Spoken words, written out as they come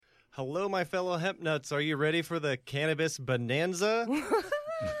Hello, my fellow hemp nuts. Are you ready for the cannabis bonanza?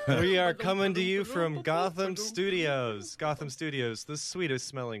 We are coming to you from Gotham Studios. Gotham Studios, the sweetest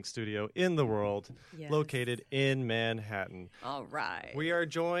smelling studio in the world, located in Manhattan. All right. We are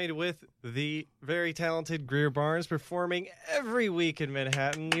joined with the very talented Greer Barnes, performing every week in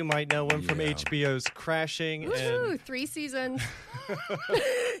Manhattan. You might know him from HBO's Crashing. Woohoo, 3 seasons.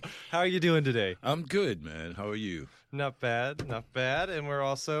 How are you doing today? I'm good, man. How are you? Not bad, not bad. And we're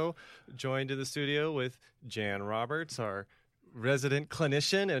also joined in the studio with Jan Roberts, our resident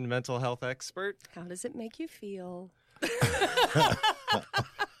clinician and mental health expert. How does it make you feel?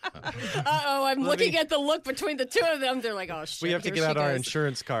 Uh-oh, I'm looking at the look between the two of them. They're like, oh, shit. We have to get out our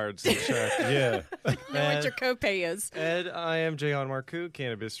insurance cards to check. Yeah. Know what your copay is. And I am Jayon Marcoux,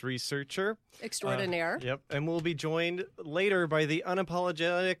 cannabis researcher. Extraordinaire. Yep. And we'll be joined later by the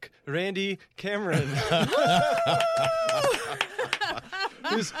unapologetic Randy Cameron.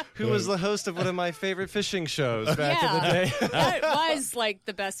 Who was the host of one of my favorite fishing shows back in the day. That was like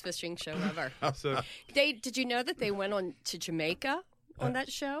the best fishing show ever. So, Did you know that they went on to Jamaica on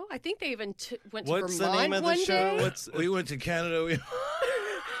that show? I think they even went to what's Vermont the name of the one show? day. We went to Canada.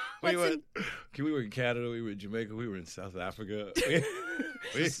 We were in Canada. We were in Jamaica. We were in South Africa.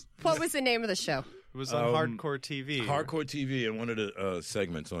 What was the name of the show? it was on Hardcore TV. Hardcore TV, and one of the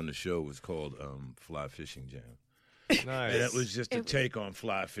segments on the show was called Fly Fishing Jam. Nice. And it was just a take on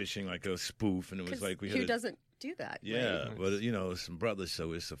fly fishing, like a spoof, and it was like we had who doesn't do that? yeah, right? but some brothers,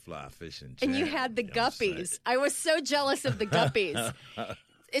 so it's a fly fishing jam. And you had the know what I'm saying? guppies. I was so jealous of the guppies.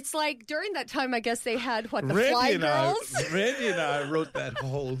 It's like during that time, I guess they had the Fly Girls. Randy and I wrote that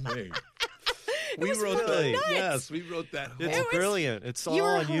whole thing. We wrote really that. nuts. Yes, we wrote that whole. It's brilliant. It's all You were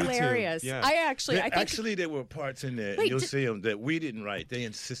on YouTube. hilarious. Yeah. I think Actually, there were parts in there. Wait, You'll see them that we didn't write. They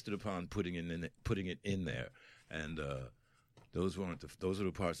insisted upon putting it in there, and those are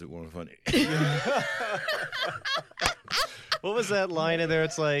the parts that weren't funny. What was that line in there?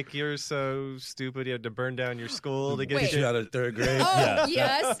 It's like, you're so stupid you had to burn down your school to get Wait. you. Out of third grade. Oh, Yeah.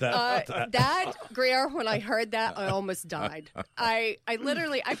 yes. That, Greer, when I heard that, I almost died. I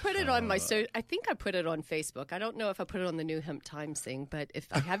literally, I put it on I think I put it on Facebook. I don't know if I put it on the New Hemp Times thing, but if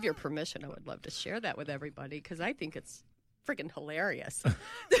I have your permission, I would love to share that with everybody because I think it's freaking hilarious.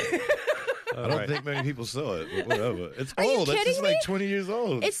 I don't think many people saw it, but whatever. It's Are you old. That's kidding just me? like 20 years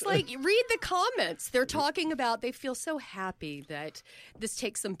old. It's like, read the comments. They're talking about they feel so happy that this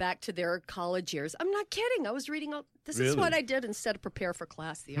takes them back to their college years. I'm not kidding. I was reading, this is Really? what I did instead of prepare for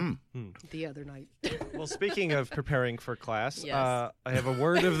class the other night. Well, speaking of preparing for class, Yes. I have a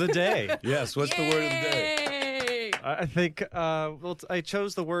word of the day. Yes, what's the word of the day? Yay! I think, I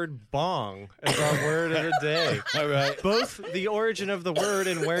chose the word bong as our word of the day. All right. Both the origin of the word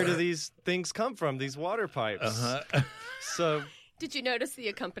and where do these things come from, these water pipes. Uh-huh. So, Did you notice the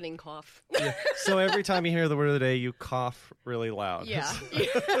accompanying cough? so every time you hear the word of the day, you cough really loud. Yeah.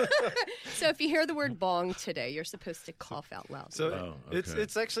 So if you hear the word bong today, you're supposed to cough out loud. So Oh, okay.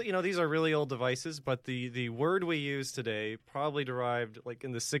 it's actually, these are really old devices, but the word we use today probably derived like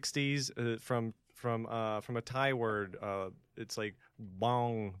in the 60s from a Thai word. It's like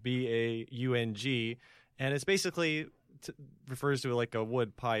bong, B-A-U-N-G, and it's basically refers to like a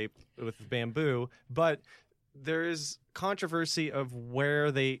wood pipe with bamboo, but there is controversy of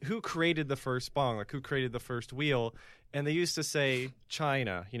who created the first bong, like who created the first wheel. And they used to say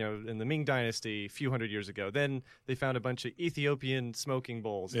China, in the Ming Dynasty a few hundred years ago. Then they found a bunch of Ethiopian smoking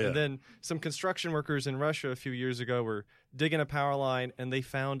bowls. Yeah. And then some construction workers in Russia a few years ago were digging a power line, and they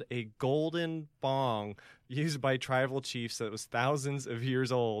found a golden bong used by tribal chiefs that was thousands of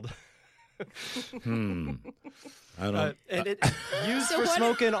years old. I don't. And it used So for what-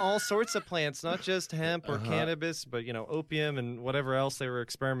 smoking all sorts of plants, not just hemp or cannabis, but opium and whatever else they were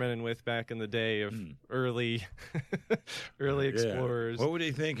experimenting with back in the day of early explorers. What were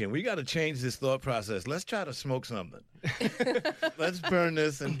they thinking? We got to change this thought process. Let's try to smoke something. Let's burn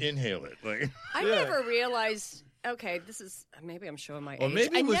this and inhale it. Like, I never realized. Okay, this is maybe I'm showing my Or age.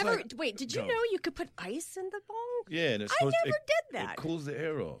 maybe I it was never. like- Wait, did you No. know you could put ice in the bong? yeah, and it's I supposed never it, did that. It cools the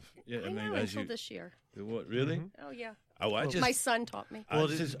air off. Yeah, I know as until you. this year. What really? Oh yeah. Oh, I just. My son taught me. I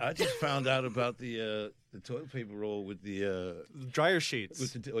just found out about the toilet paper roll with the Dryer sheets.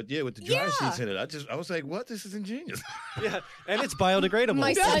 with the dry Yeah. sheets in it. I was like, what? This is ingenious. Yeah, and it's biodegradable.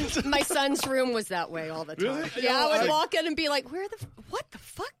 My son's room was that way all the time. Really? Yeah, I would I- walk in and be like, what the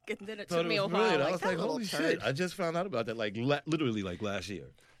fuck? And then it Thought took it me a was while. brilliant. I Like, was that like, little holy turd. shit! I just found out about that literally last year.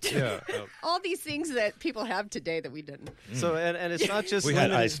 Yeah. All these things that people have today that we didn't. So and it's not just We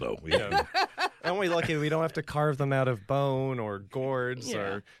had limited- ice though. We had And we're lucky we don't have to carve them out of bone or gourds. Yeah.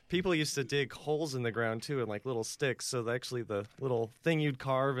 Or people used to dig holes in the ground too, and like little sticks. So that actually, the little thing you'd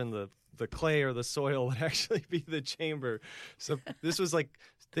carve in the clay or the soil would actually be the chamber. So this was like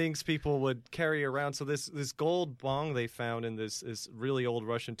things people would carry around. So this gold bong they found in this really old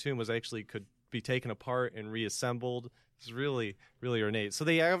Russian tomb was actually could be taken apart and reassembled. It's really, really ornate. So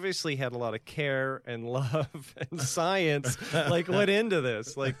they obviously had a lot of care and love and science like went into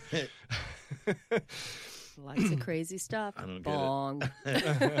this. Like Lots of crazy stuff. I don't get it. Bong.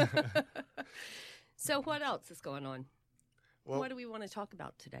 So what else is going on? Well, What do we want to talk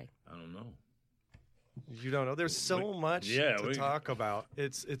about today? I don't know. you don't know. There's so much yeah, to we- talk about.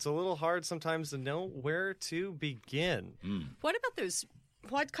 It's a little hard sometimes to know where to begin. What about those?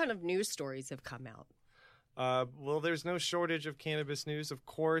 What kind of news stories have come out? Well, there's no shortage of cannabis news. Of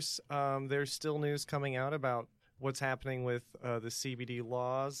course, there's still news coming out about what's happening with the CBD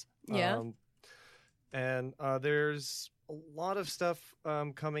laws. Yeah. And there's a lot of stuff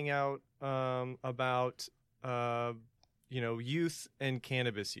coming out about youth and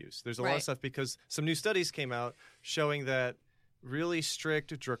cannabis use. There's a lot Right. of stuff because some new studies came out showing that really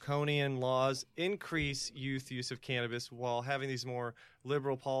strict draconian laws increase youth use of cannabis while having these more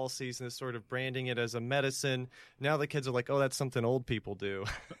liberal policies and this sort of branding it as a medicine. Now the kids are like, oh, that's something old people do.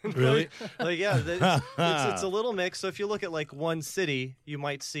 Really? It's a little mix. So if you look at like one city, you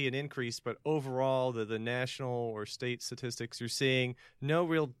might see an increase, but overall the national or state statistics, you're seeing no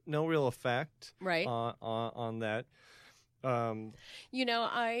real effect Right. on that.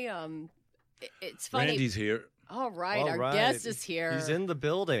 It's funny. Randy's here. All right, All our right. guest is here. He's in the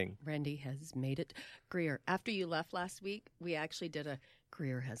building. Randy has made it. Greer, after you left last week, we actually did a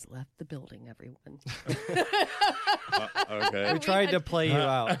Greer has left the building, everyone. Okay. We tried to play you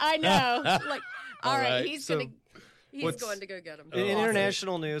out. I know. Like, all right, right, he's so going what's- to go get him. In Awesome.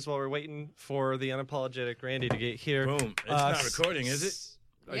 international news, while we're waiting for the unapologetic Randy to get here. Boom. It's not recording, is it?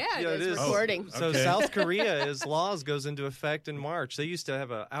 Yeah, it it's is. recording. Oh, So okay. South Korea's laws goes into effect in March. They used to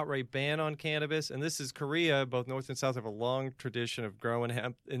have an outright ban on cannabis, and this is Korea. Both North and South have a long tradition of growing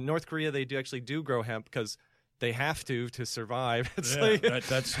hemp. In North Korea, they actually do grow hemp because they have to survive. It's Yeah, like,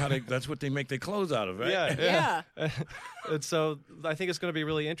 that's what they make their clothes out of, right? yeah. Yeah. And so I think it's going to be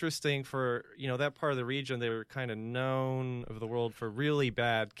really interesting for that part of the region. They were kind of known of the world for really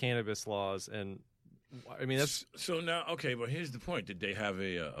bad cannabis laws, and I mean that's. So now, okay, but here's the point: did they have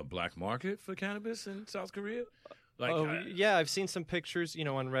a black market for cannabis in South Korea? Like, Yeah, I've seen some pictures,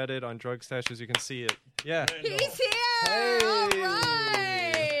 on Reddit, on Drug Stashes. You can see it. Yeah. He's here. Hey. All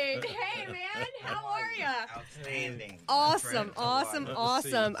right. Hey, man. How are you? Outstanding. Awesome, My awesome, friend.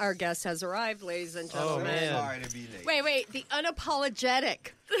 awesome. Our guest has arrived, ladies and Oh, gentlemen. man. Sorry to be late. Wait, the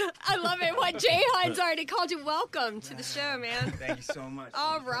unapologetic. I love it. What Jay Hines already called you. Welcome to the show, man. Thank you so much.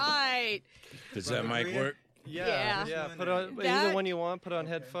 All right. does that mic Korea? work? Yeah. Yeah. Put on That- either one you want. Put on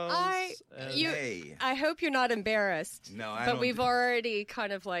headphones. You- Hey. I hope you're not embarrassed. No, I But don't we've do- already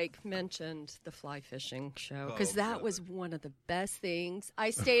kind of like mentioned the fly fishing show because Oh, that God. was one of the best things. I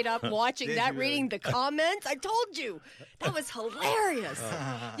stayed up watching Did that, you reading really? the comments. I told you that was hilarious.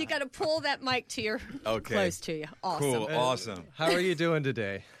 You got to pull that mic to your Okay. close to you. Awesome. Cool. Awesome. How are you doing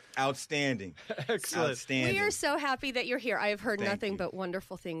today? Outstanding. Excellent. Outstanding. We are so happy that you're here. I have heard Thank nothing you. but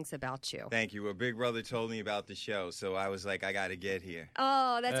wonderful things about you. Thank you. Well, Big Brother told me about the show, so I was like, I got to get here.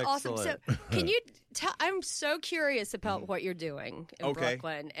 Oh, that's awesome. So, Excellent. can you tell? I'm so curious about what you're doing in Okay.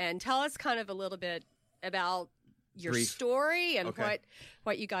 Brooklyn, and tell us kind of a little bit about your Brief. story and Okay.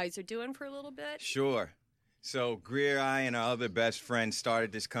 what you guys are doing for a little bit. Sure. So Greer, I, and our other best friend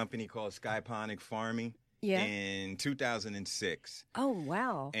started this company called Skyponic Farming Yeah. in 2006. Oh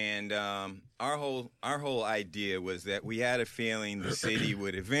wow. And our whole idea was that we had a feeling the city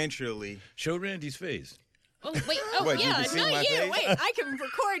would eventually. Show Randy's face. Oh wait. Oh What, you yeah. can see Not my you. face? Wait. I can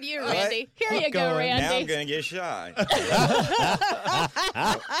record you, What? Randy. Here Keep you go, going. Randy. Now I'm gonna get shy.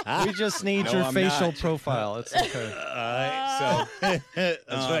 We just need No, your I'm facial not. profile. It's okay. So That's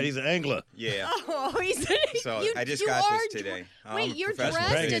right. He's an angler. yeah. Oh, he's. So you, I just you got are this dr- today. I'm Wait, a you're professional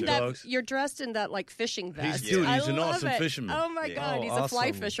dressed fisherman. in that. Dogs. You're dressed in that like fishing vest. dude, I he's an love awesome it. fisherman. Oh my Yeah. God, Oh, he's a fly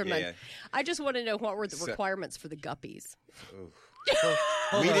awesome. fisherman. Yeah. I just want to know what were the So- requirements for the guppies.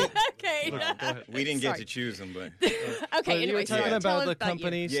 We didn't. Okay. Go ahead. We didn't get Sorry. to choose them, but Okay. But you Anyway, were talking tell about us the about you.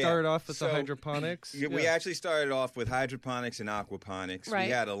 company Yeah. started off with the So, hydroponics. we actually started off with hydroponics and aquaponics. Right.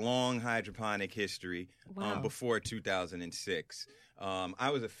 We had a long hydroponic history Wow. before 2006. I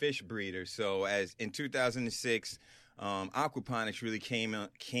was a fish breeder, so as in 2006, aquaponics really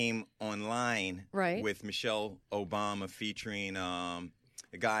came online Right. with Michelle Obama featuring a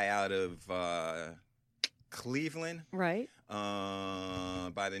guy out of Cleveland. Right.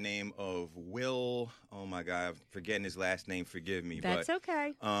 By the name of Will. Oh my God, I'm forgetting his last name. Forgive me. That's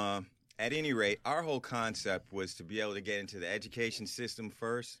okay. At any rate, our whole concept was to be able to get into the education system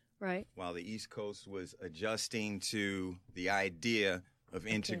first, Right. while the East Coast was adjusting to the idea of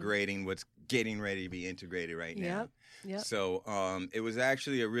integrating what's getting ready to be integrated right now. Yep. So it was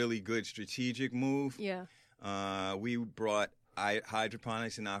actually a really good strategic move. Yeah. We brought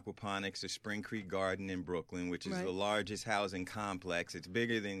hydroponics and aquaponics to Spring Creek Garden in Brooklyn, which is Right. the largest housing complex. It's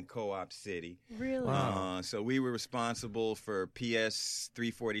bigger than Co-op City. Really. Wow. So we were responsible for PS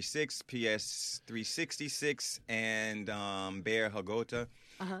 346, PS 366, and Bear Hagota.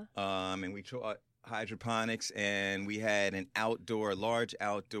 And we taught hydroponics, and we had an large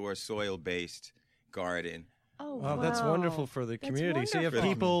outdoor soil-based garden. Oh, Wow, that's wonderful for the That's community. So you have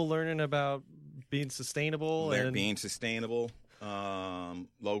wonderful. people learning about being sustainable They're and being sustainable,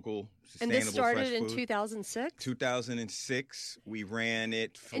 local, And sustainable this started fresh in food. 2006? 2006. We ran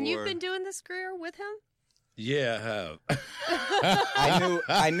it for. And you've been doing this, Greer, with him? Yeah, I have.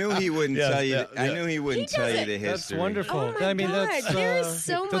 I knew he wouldn't Yes, tell you. yeah, I yeah. knew he wouldn't He tell you doesn't. the that's history. wonderful. Oh my I mean, God, that's there is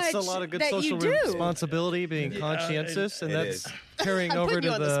so that's a much lot of good that you social do. responsibility, being conscientious, and it that's is. carrying I'm over putting to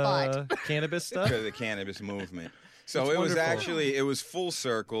you on the spot. the cannabis stuff. For the cannabis movement. So That's it was wonderful. actually it was full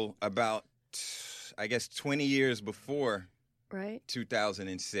circle about I guess 20 years before Right.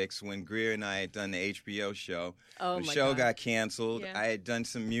 2006 when Greer and I had done the HBO show. Oh, The my show God. got canceled. Yeah. I had done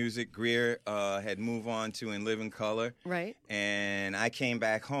some music. Greer had moved on to In Living Color. Right. And I came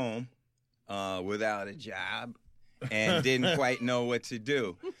back home without a job and didn't quite know what to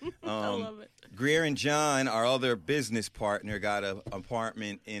do. I love it. Greer and John, our other business partner, got an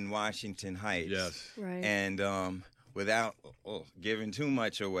apartment in Washington Heights. Yes. Right. And without giving too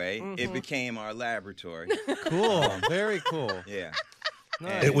much away, it became our laboratory. Cool, very cool. Yeah.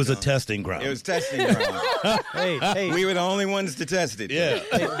 Nice. It was a And, testing ground. It was testing ground. Hey, We were the only ones to test it. yeah.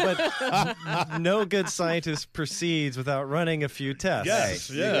 hey, but no good scientist proceeds without running a few tests. Yes.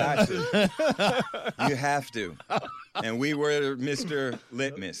 You Yeah. got to. You have to. And we were Mr.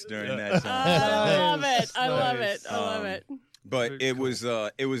 Litmus during that time. I love Nice, it. I love nice. it. I love it. But Very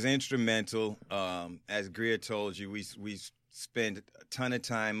it was instrumental. As Greer told you, we spent a ton of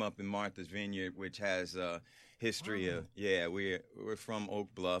time up in Martha's Vineyard, which has history of we're from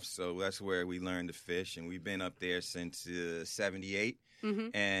Oak Bluff, so that's where we learned to fish, and we've been up there since '78,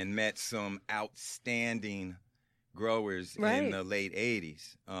 and met some outstanding growers Right. in the late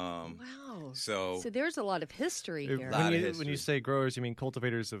 '80s. Wow. So So there's a lot of history When here. Lot of you, when history. you say growers, you mean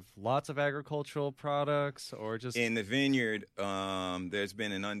cultivators of lots of agricultural products, or just in the vineyard, there's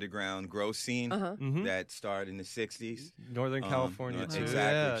been an underground grow scene Mhm. that started in the '60s. Northern California too?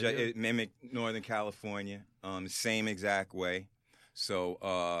 Exactly. Yeah, It mimicked Northern California, same exact way. So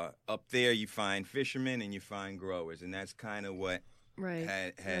up there you find fishermen and you find growers, and that's kind of what Right.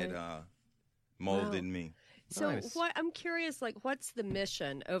 had right. molded Wow. me. So Nice. what I'm curious, like, what's the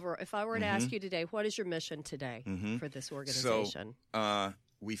mission over? If I were to ask you today, what is your mission today for this organization?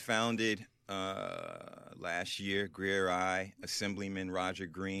 We founded last year, Greer I, Assemblyman Roger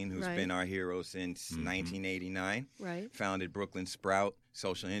Green, who's Right. been our hero since 1989, Right. founded Brooklyn Sprout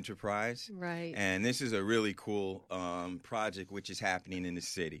Social Enterprise. Right. And this is a really cool project which is happening in the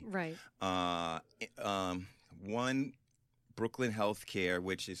city. Right. One, Brooklyn Healthcare,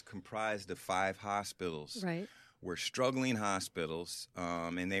 which is comprised of 5 hospitals, Right. were struggling hospitals,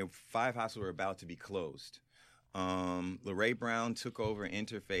 and 5 hospitals were about to be closed. Lorraine Brown took over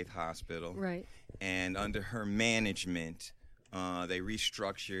Interfaith Hospital, Right. and under her management, they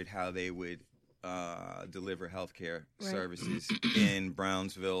restructured how they would deliver healthcare Right. services in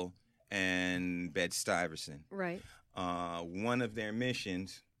Brownsville and Bed-Stuyvesant. Right. One of their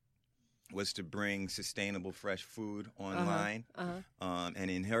missions was to bring sustainable fresh food online,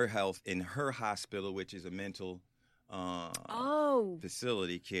 and in her hospital, which is a mental Oh.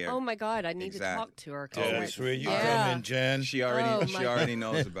 facility care. Oh my God! I need to Exactly. talk to her. 'cause Yeah, I- that's where you Yeah. come in, Jen. She Oh, already my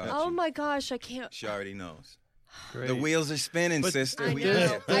knows about Oh you. my gosh! I can't. She already knows. Great. The wheels are spinning, But- sister. I We know.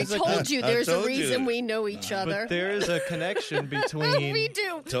 get it. I told you. I There's a told you. reason we know each other. But there is a connection Oh, between we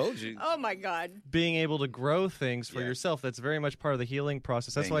do. Told you. Oh my God! being able to grow things for Yeah. yourself. That's very much part of the healing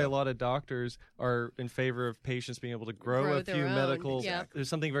process. That's why a Bingo. lot of doctors are in favor of patients being able to grow Grow a their few own, medical. yeah. There's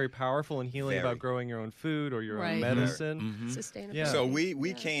something very powerful and healing Very. about growing your own food or your Right. own medicine. Mm-hmm. Sustainable. Yeah. So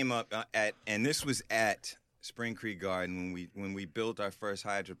we came up at, and this was at Spring Creek Garden when we built our first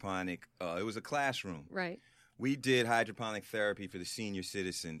hydroponic. It was a classroom. Right. We did hydroponic therapy for the senior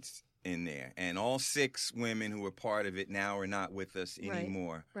citizens in there, and all 6 women who were part of it now are not with us Right.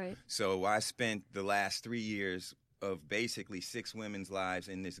 anymore. Right. So I spent the last 3 years of basically 6 women's lives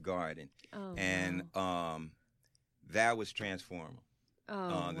in this garden, Oh, and that was transformational.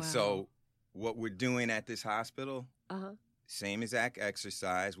 wow. So what we're doing at this hospital, Uh-huh. same exact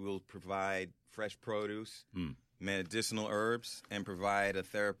exercise. We'll provide fresh produce, medicinal herbs, and provide a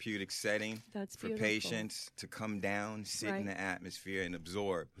therapeutic setting That's for beautiful. patients to come down, sit in Right. the atmosphere, and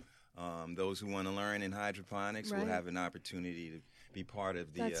absorb. Those who want to learn in hydroponics will Right. have an opportunity to be part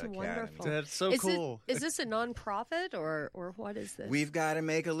of the That's academy. wonderful. That's so Is cool. Is this a nonprofit or what is this? We've got to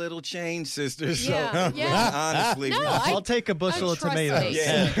make a little change, sisters. Yeah, So, yeah. honestly, No, I'll take a bushel of trust tomatoes. me.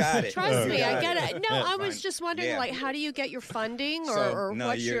 yeah, you got it. Trust You me, I got get it. No, I was Fine. just wondering, Yeah. like, how do you get your funding, So, or no,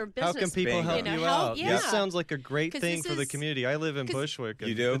 what's you're- your business? How can people Bingo. help You know, you how- out? yeah. This sounds like a great 'Cause thing this for the is- community. I live in 'cause- Bushwick. And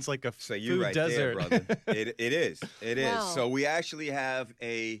You do? It's like a So you're food right desert. there, brother. It is. It is. Wow. So we actually have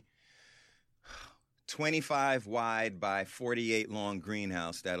a 25 wide by 48 long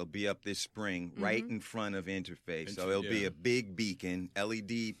greenhouse that'll be up this spring right in front of Interface. So it'll be Yeah. a big beacon,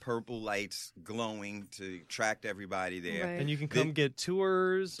 LED purple lights glowing to attract everybody there. Right. And you can come get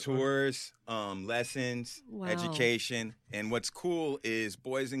tours. Tours, lessons, Wow. education. And what's cool is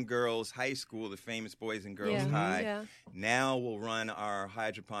Boys and Girls High School, the famous Boys and Girls Yeah. High, Yeah. now will run our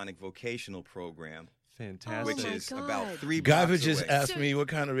hydroponic vocational program, Fantastic. which Oh my is God. about 3 Guyver blocks just away. asked me what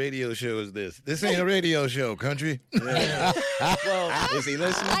kind of radio show is this. This ain't a radio show, country. Well, is he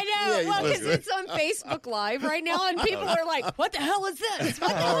listening? I know. Yeah, Well, he's because it's on Facebook Live right now, and people are like, "What the hell is this? What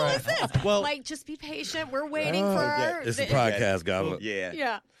the hell is this?" Well- like, just be patient. We're waiting Oh, for yeah. our. It's a the- podcast, Guyver. Yeah.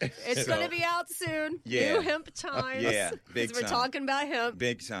 Yeah, it's So- going to be out soon. Yeah. New hemp times. Yeah, 'cause big we're time. talking about hemp.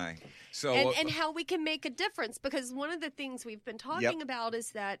 Big time. So And how we can make a difference, because one of the things we've been talking about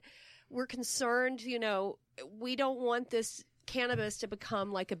is that we're concerned, we don't want this cannabis to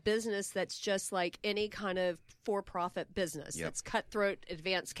become like a business that's just like any kind of for-profit business Yep. that's cutthroat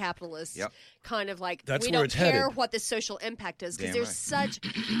advanced capitalist Yep. kind of like That's we where don't it's care headed. what the social impact is, because Damn there's such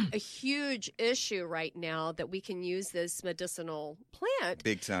a huge issue right now that we can use this medicinal plant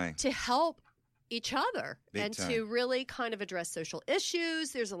big time. to help each other Big and time. to really kind of address social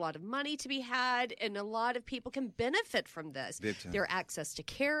issues. There's a lot of money to be had, and a lot of people can benefit from this. Big time. There are access to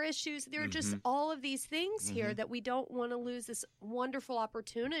care issues. There are just all of these things here that we don't want to lose this wonderful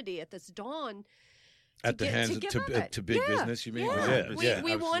opportunity at this dawn. At the get- hands give to, up to, it. to big Yeah, business, you mean? Yeah. Yeah,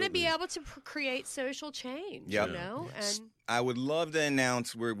 we want to be absolutely. able to create social change, Yep. and I would love to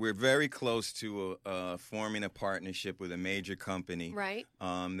announce we're very close to forming a partnership with a major company. right?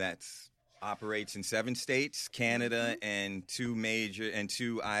 That's operates in 7 states, Canada, and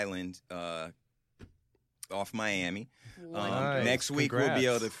 2 islands off Miami. Nice. Next week we'll be Congrats.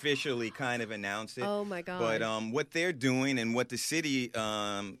 able to officially kind of announce it. Oh my God! But what they're doing and what the city,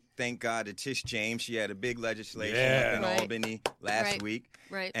 thank God to Tish James, she had a big legislation up in Right. Albany last Right. week.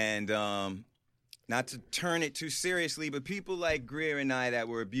 right? And not to turn it too seriously, but people like Greer and I that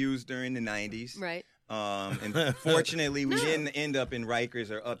were abused during the 90s. right. And fortunately, we didn't end up in Rikers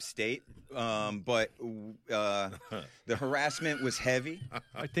or upstate. But the harassment was heavy.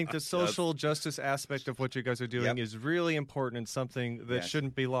 I think the social justice aspect of what you guys are doing Yep. is really important and something that Yes.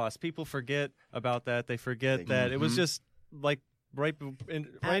 shouldn't be lost. People forget about that. They forget They- that it was just like right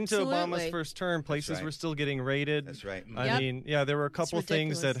into Obama's Absolutely. first term, places right. were still getting raided. That's right. I Yep. mean, yeah, there were a couple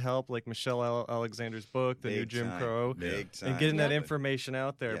things that ridiculous. helped, like Michelle Alexander's book, The New Big Jim time. Crow, Big time. and getting that Yep. information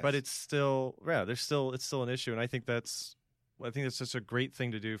out there. But Yes. it's still, it's still an issue, and I think that's just a great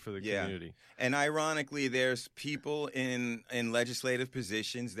thing to do for the Yeah. community. And ironically, there's people in legislative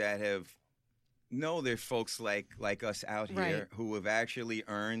positions that there's folks like us out here Right. who have actually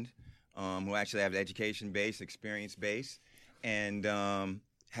earned, who actually have education base, experience base, and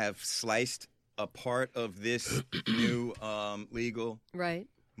have sliced a part of this new legal Right.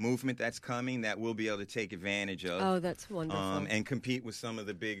 movement that's coming that we'll be able to take advantage of. Oh, that's wonderful. And compete with some of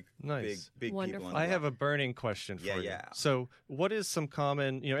the big Nice. people. Wonderful. On the I have block. a burning question for Yeah, you. yeah. So, what is some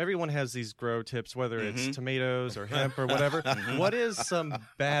common, everyone has these grow tips, whether it's Mhm. tomatoes or hemp or whatever. What is some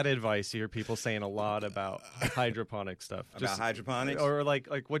bad advice you hear people saying a lot about hydroponic stuff? about hydroponics. Or like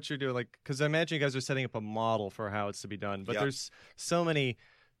what you're doing, because I imagine you guys are setting up a model for how it's to be done, but Yep. there's so many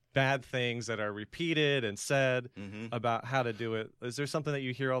bad things that are repeated and said Mhm. about how to do it. Is there something that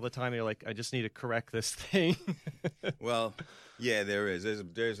you hear all the time? You're like, I just need to correct this thing. Well, yeah, there is.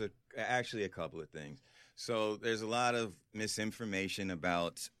 There's actually a couple of things. So there's a lot of misinformation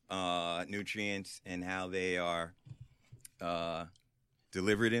about nutrients and how they are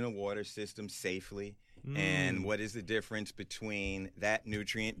delivered in a water system safely, and what is the difference between that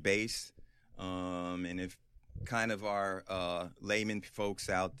nutrient base and if kind of our layman folks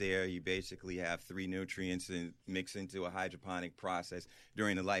out there, you basically have 3 nutrients and mix into a hydroponic process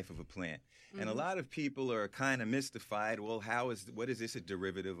during the life of a plant. And a lot of people are kind of mystified. Well, what is this a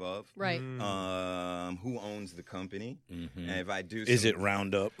derivative of? Right. Who owns the company? Mm-hmm. And if I do, Is it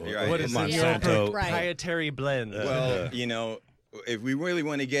Roundup or Right. What is Yeah. Monsanto? Right. proprietary blend? Well, if we really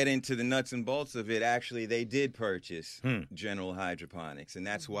want to get into the nuts and bolts of it, actually, they did purchase General Hydroponics, and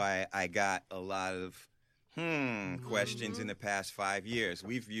that's why I got a lot of questions in the past 5 years.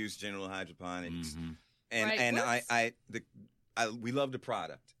 We've used General Hydroponics, and Right. we love the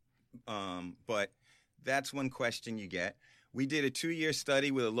product, but that's one question you get. We did a 2-year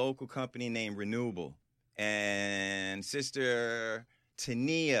study with a local company named Renewable, and Sister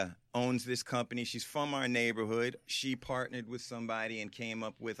Tania owns this company. She's from our neighborhood. She partnered with somebody and came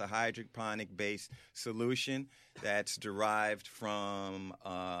up with a hydroponic-based solution that's derived from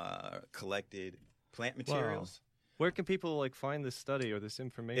collected plant materials. Where can people find this study or this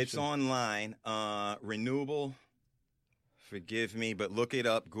information? It's online. Renewable. Forgive me, but look it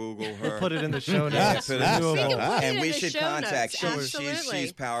up. Google her. We'll put it in the show Yeah, notes. put it in the Renewable. show. We can put it And in we the should show contact. notes. She's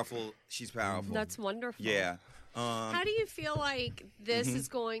Absolutely. powerful. She's powerful. That's wonderful. Yeah. How do you feel like this is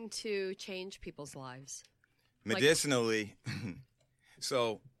going to change people's lives? Medicinally.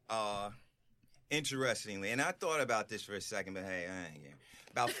 So, interestingly, and I thought about this for a second, but hey, I ain't.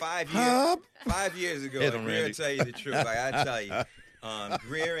 About 5 years ago, Hit like, him, Greer, Randy. tell you the truth. Like, I tell you,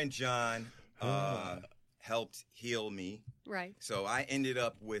 Greer and John helped heal me. Right. So I ended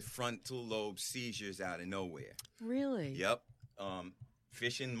up with frontal lobe seizures out of nowhere. Really? Yep.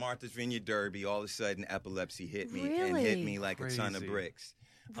 Fishing Martha's Vineyard Derby, all of a sudden epilepsy hit me and Really? hit me like a ton of Crazy. bricks.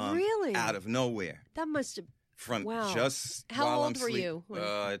 Really? Out of nowhere. That must have. From Wow. just How while old I'm were sleep- you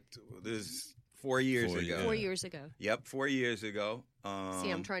when- This is 4 years 4 ago. years. 4 years ago. Yep, 4 years ago. See,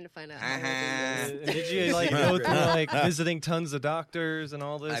 I'm trying to find out how old he is. Did you go through visiting tons of doctors and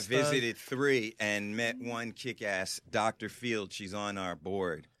all this? I stuff? visited 3 and met one kick-ass, Dr. Field. She's on our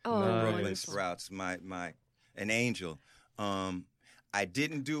board. Oh, Nice. Brooklyn wonderful. Sprouts, an angel. I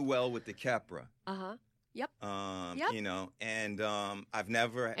didn't do well with the Keppra. Uh-huh. Yep. Yep. And I've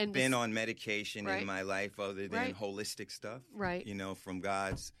never And been on medication Right. in my life other than Right. holistic stuff. Right. From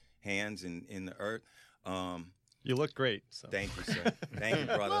God's hands in the earth. You look great. So. Thank you, sir. Thank you,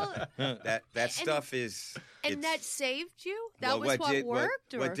 brother. that stuff is. And it's- that saved you? That well, was what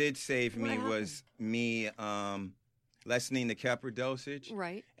worked? What did save what me was me lessening the Keppra dosage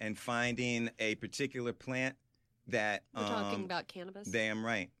Right. and finding a particular plant that. We're talking about cannabis? Damn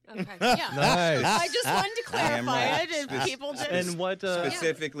right. Okay. Yeah. Nice. I just wanted to Damn clarify right. it, and people just. And what?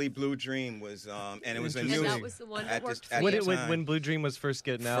 Specifically, Blue Dream was, and it was a Interesting. new. And that was the one that at worked the, at for the you. time. Blue Dream was first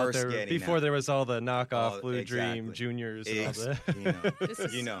getting out First there, getting before out. there was all the knockoff Oh, Blue Dream exactly. Juniors and all Ex- that. This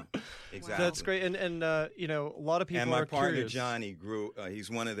is- exactly. That's great. And a lot of people And my are partner curious. Johnny grew. He's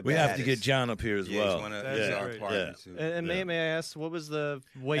one of the. We have to get baddest. John up here as Yeah, well. he's one of That's he's our great. partners. who- And Yeah. may I ask, what was the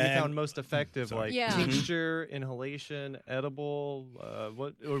way you And- found most effective? Sorry. Like Yeah. tincture, inhalation, edible?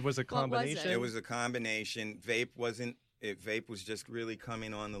 What or was it a What was combination? it? It was a combination. Vape wasn't. Vape was just really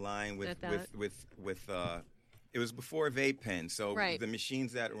coming on the line with At that. It was before vape pens, so Right. the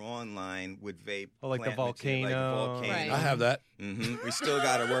machines that were online with vape. Oh, like the plant material, like the Volcano. Volcano. Right. I have that. We still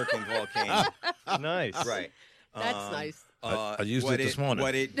got to work on Volcano. Nice. Right. That's nice. I used what it this morning.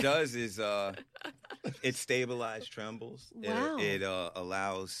 What it does is it stabilizes trembles. Wow. It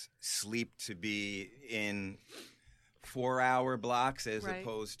allows sleep to be in 4-hour blocks as Right.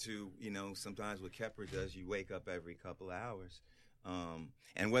 opposed to, sometimes what Keppra does, you wake up every couple of hours.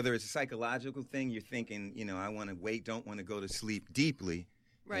 And whether it's a psychological thing, you're thinking, I want to wait, don't want to go to sleep deeply.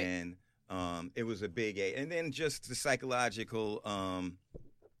 Right. And it was a big aid. And then just the psychological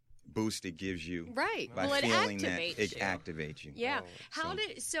boost it gives you Right. by Well, it feeling activates that it you. activates you. Yeah. Oh, How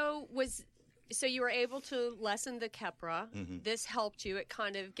did so you were able to lessen the Keppra. Mhm. This helped you. It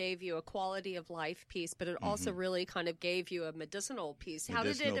kind of gave you a quality of life piece, but it also really kind of gave you a medicinal piece. How did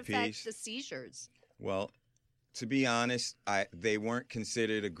Medicinal it affect piece. the seizures? Well, to be honest, they weren't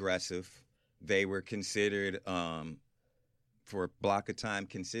considered aggressive. They were considered for a block of time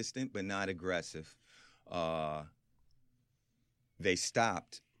consistent, but not aggressive. They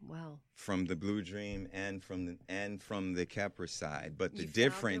stopped Wow. from the Blue Dream and from the Keppra side, but the You found it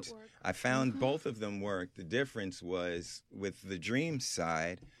difference worked? I found both of them worked. The difference was with the Dream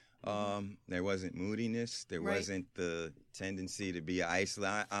side. There wasn't moodiness. There Right. wasn't the tendency to be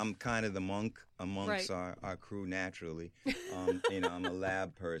isolated. I'm kind of the monk amongst our crew naturally. I'm a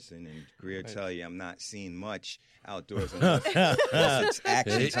lab person, and Greer tell you I'm not seeing much outdoors unless it's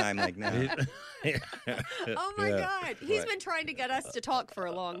action time like now. Oh my God. He's been trying to get us to talk for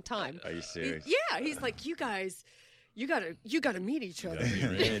a long time. Are you serious? Yeah, he's like, you guys, you gotta meet each other.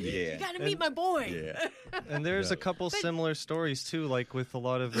 Yeah. You gotta meet my boy. Yeah. And there's a couple similar stories too, like with a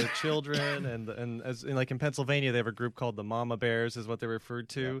lot of the children, and as in, like in Pennsylvania, they have a group called the Mama Bears, is what they're referred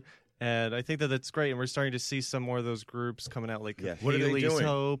to. And I think that that's great, and we're starting to see some more of those groups coming out, like Yes. What are they Haley's doing?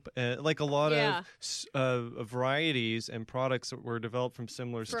 Hope, and like a lot Yeah. of varieties and products that were developed from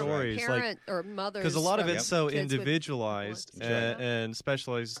similar From stories, like parent or mothers. because a lot of from it's so kids with individualized wants. and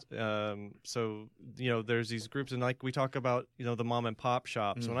specialized. So there's these groups, and like we talk about, the mom and pop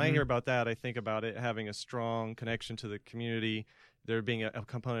shops. When I hear about that, I think about it having a strong connection to the community, there being a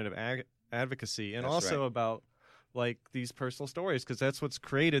component of advocacy, and That's also right. about like these personal stories, because that's what's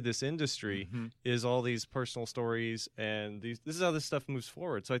created this industry is all these personal stories, and this is how this stuff moves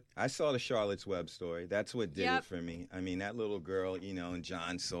forward. So I saw the Charlotte's Web story. That's what did Yep. it for me. I mean, that little girl, and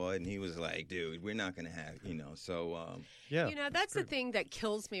John saw it, and he was like, dude, we're not going to have, so yeah, That's the thing that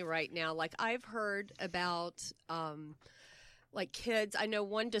kills me right now. Like, I've heard about like kids. I know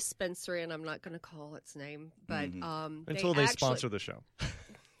one dispensary, and I'm not going to call its name, but until they actually- sponsor the show.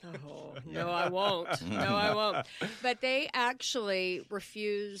 Oh, no, I won't. No, I won't. But they actually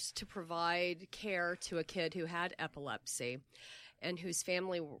refused to provide care to a kid who had epilepsy and whose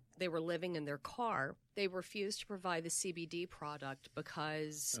family, they were living in their car. They refused to provide the CBD product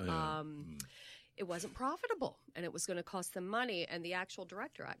because it wasn't profitable and it was going to cost them money. And the actual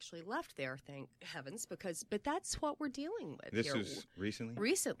director actually left there, thank heavens, but that's what we're dealing with this here. was recently?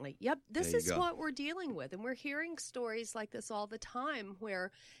 Recently. Yep. This There you is go. what we're dealing with. And we're hearing stories like this all the time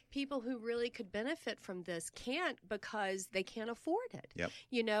where people who really could benefit from this can't because they can't afford it. Yep.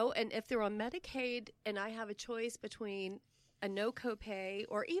 And if they're on Medicaid and I have a choice between a no copay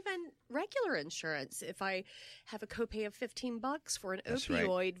or even regular insurance, if I have a copay of $15 for an That's right.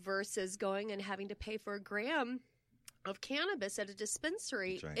 opioid versus going and having to pay for a gram of cannabis at a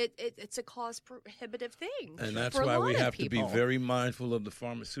dispensary, That's right. it's a cost prohibitive thing. And that's for a why we lot of have to be people. very mindful of the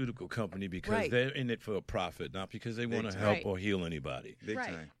pharmaceutical company because Right. they're in it for a profit, not because they want to time. help Right. or heal anybody. Big Right.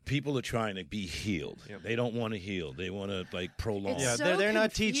 time. People are trying to be healed. Yep. They don't want to heal. They want to prolong. It's Yeah, so they're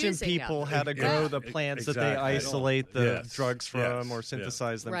not teaching confusing people out how to there. grow Yeah. the plants that they Exactly. isolate the Yes. drugs from Yes. or Yeah.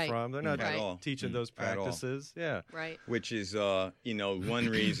 synthesize them Right. from. They're not At all. teaching those At all. practices. Yeah. Right. Which is, one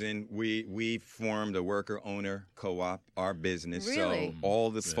reason we formed a worker-owner co-op, our business. Really? So all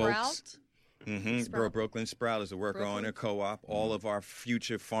the folks... Sprout? Sprout. Brooklyn Sprout is a worker-owner Brooklyn. co-op. All of our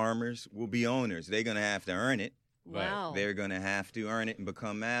future farmers will be owners. They're going to have to earn it. Wow. They're going to have to earn it and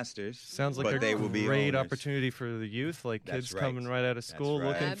become masters. Sounds like but a they will be great owners. opportunity for the youth, like That's kids right. coming right out of school right.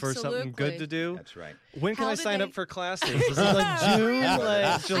 looking for something good to do. That's right. When can How I did sign they- up for classes? Is it like June,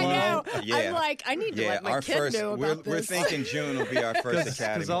 like July? I know. Yeah. I'm like, I need to let my our kid first. know We're, about we're this. thinking June will be our first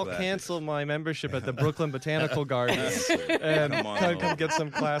academy. Because I'll class. cancel my membership at the Brooklyn Botanical Gardens and Come on come over. get some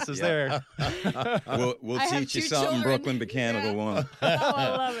classes Yeah. there. We'll I have teach you two something children. Brooklyn Botanical won't. Oh, I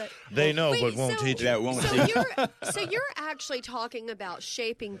love it. They know, Wait, but won't so- teach you. That won't So teach. you're actually talking about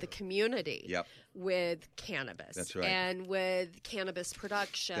shaping the community Yep. with cannabis. That's right. And with cannabis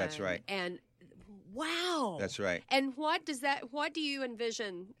production. That's right. And wow. That's right. And what do you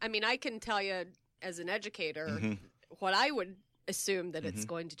envision? I mean, I can tell you as an educator Mm-hmm. what I would assume that it's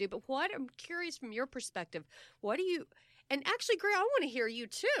going to do, but I'm curious from your perspective, what do you, and actually, Gray, I want to hear you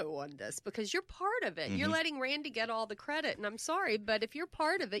too on this because you're part of it. You're Mm-hmm. letting Randy get all the credit, and I'm sorry, but if you're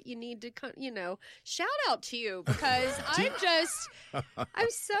part of it, you need to, shout out to you because I'm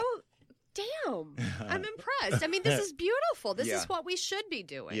so, damn, I'm impressed. I mean, this is beautiful. This Yeah. is what we should be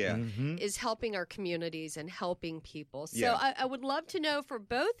doing. Yeah. Is helping our communities and helping people. So Yeah. I would love to know for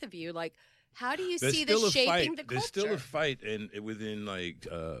both of you, like, how do you There's see still this a shaping fight. the culture? There's still a fight within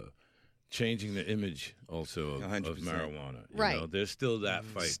changing the image also of 100%. marijuana. You Right. know, there's still that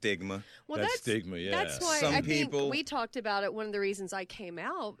fight. Stigma. Well, that that's stigma, yeah. That's why Some I people- think we talked about it. One of the reasons I came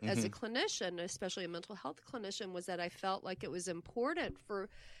out as a clinician, especially a mental health clinician, was that I felt like it was important for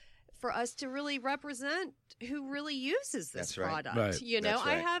us to really represent who really uses this That's right. product. Right. That's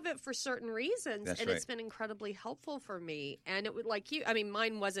I right. have it for certain reasons, That's and right. it's been incredibly helpful for me. And it would, like you, I mean,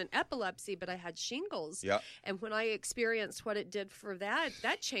 mine wasn't epilepsy, but I had shingles. Yep. And when I experienced what it did for that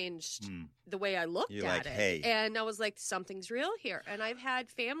changed the way I looked You're at like, it. hey. And I was like, something's real here. And I've had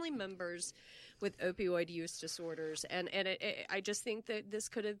family members with opioid use disorders, and I just think that this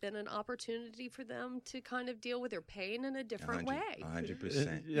could have been an opportunity for them to kind of deal with their pain in a different way. 100%.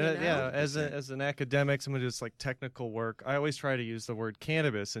 Yeah, You know? yeah. As an academic, someone who does like technical work, I always try to use the word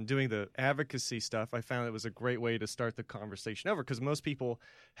cannabis. And doing the advocacy stuff, I found it was a great way to start the conversation over because most people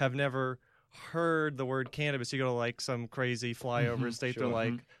have never heard the word cannabis. You go to like some crazy flyover state, Sure. they're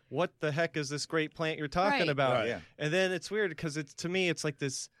like, "What the heck is this great plant you're talking Right. about?" Right. Yeah. And then it's weird because it's to me, it's like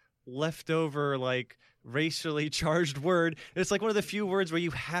this leftover like racially charged word. It's like one of the few words where you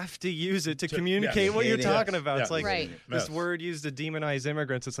have to use it to communicate yes, what you're it talking is. about. Yeah. It's like Right. this Yes. word used to demonize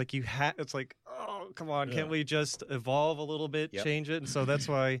immigrants. It's like it's like, oh, come on, can't Yeah. we just evolve a little bit, Yep. change it? And so that's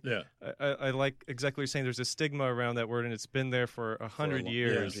why Yeah. I like exactly what you're saying. There's a stigma around that word, and it's been there for 100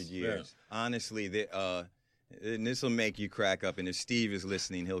 years. 100 years. Honestly, and this will make you crack up. And if Steve is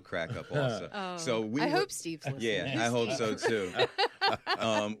listening, he'll crack up also. Oh, So we I were- hope Steve's listening. Yeah, I hope so too.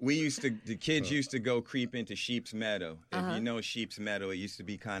 The kids used to go creep into Sheep's Meadow. If you know Sheep's Meadow, it used to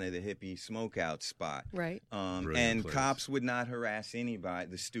be kind of the hippie smokeout spot. Right. Brilliant And place. cops would not harass anybody,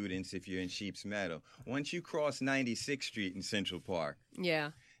 the students, if you're in Sheep's Meadow. Once you cross 96th Street in Central Park,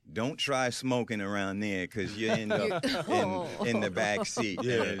 Yeah. don't try smoking around there because you end up in the back seat.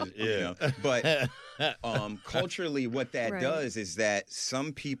 Yeah, You know. But culturally, what that Right. does is that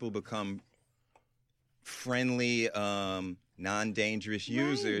some people become friendly, non-dangerous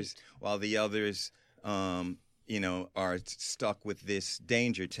users, while the others, are stuck with this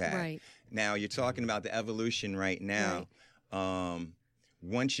danger tag. Right. Now, you're talking about the evolution right now.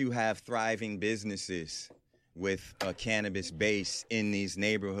 Once you have thriving businesses with a cannabis base in these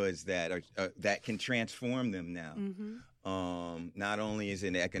neighborhoods that can transform them now. Not only is it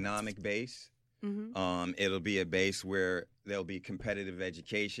an economic base, it'll be a base where there'll be competitive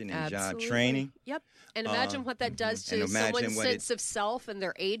education and job Absolutely. training. Yep. And imagine what that does And to imagine someone's what sense of self and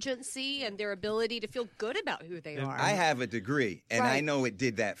their agency and their ability to feel good about who they are. I have a degree, and I Right. know it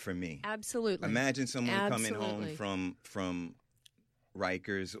did that for me. Absolutely. Imagine someone coming Absolutely. home from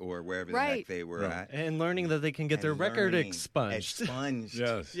Rikers or wherever the Right. heck they were Right. at. And learning that they can get their and record learning. expunged.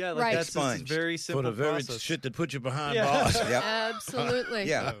 Yes. Yeah, like Right. that's a Expunged. very For simple the very process. shit that put you behind Yeah. bars. Yep. Absolutely.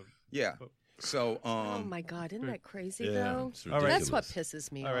 Yeah. Yeah. So, Oh my God, isn't that crazy Yeah, though? it's All right. That's what ridiculous.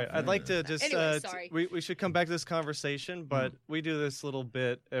 pisses me All right, off. I'd like to just Anyway, sorry. we should come back to this conversation, but we do this little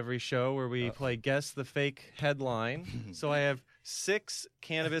bit every show where we play guess the fake headline. So I have 6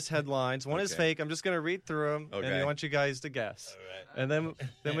 cannabis headlines. One is Okay. fake. I'm just going to read through them, and Okay. I want you guys to guess. And then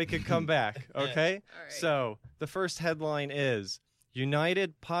we can come back. Okay. All right. So the first headline is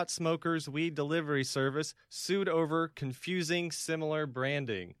United Pot Smokers Weed Delivery Service sued over confusing similar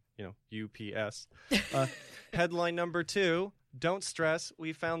branding. UPS. Headline number 2, don't stress,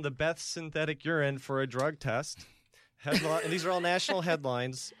 we found the Beth synthetic urine for a drug test. Headline, and these are all national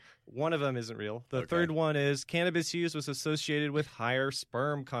headlines. One of them isn't real. The third one is cannabis use was associated with higher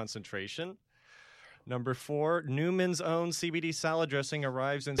sperm concentration. Number 4, Newman's own CBD salad dressing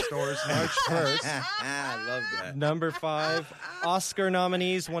arrives in stores March 1st. I love that. Number 5, Oscar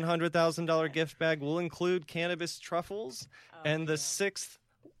nominees $100,000 gift bag will include cannabis truffles. And the 6th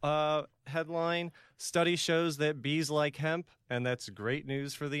headline, study shows that bees like hemp, and that's great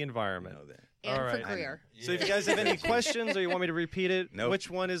news for the environment. Know that. And All for right. Greer. So if you guys have any questions or you want me to repeat it, Nope. which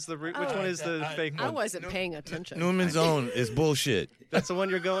one is the fake I one? wasn't paying attention. Newman's own is bullshit. That's the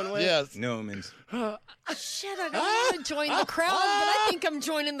one you're going with? Yes. Newman's. Shit, I don't want to join the crowd, but I think I'm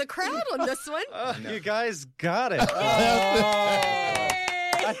joining the crowd on this one. You guys got it.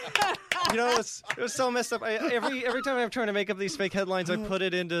 It was so messed up. Every time I'm trying to make up these fake headlines, I put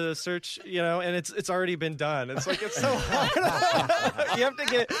it into search, and it's already been done. It's like it's so hard. You have to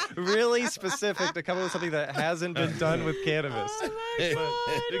get really specific to come up with something that hasn't been done with cannabis.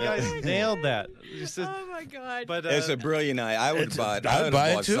 You guys nailed that. Oh my God. But It's a brilliant idea. I would buy it. I'd buy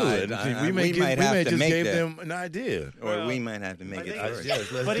it too. Side. And we may just gave them an idea. Or we might have to make it think- first.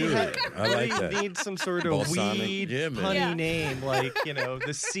 Yes, let's But do he it. I like he that. needs some sort of Balsamic. weed Yeah, man. punny Yeah. name, like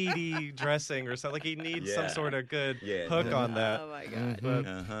the seedy dressing or something. Like he needs some Yeah. sort of good Yeah. hook on that. Oh my God. But,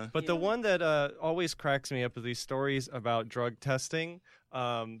 Uh-huh. but the one that always cracks me up is these stories about drug testing,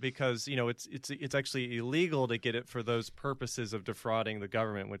 because it's actually illegal to get it for those purposes of defrauding the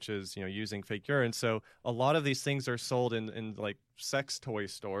government, which is using fake urine. So a lot of these things are sold in like sex toy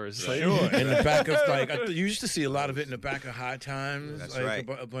stores. Like- Sure. In the back of you used to see a lot of it in the back of High Times. That's like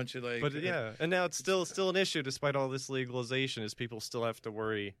right. A bunch of like. But yeah, and now it's still an issue despite all this legalization. Is people still have to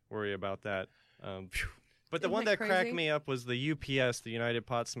worry about that. But the Isn't one that that cracked crazy? me up was the UPS, the United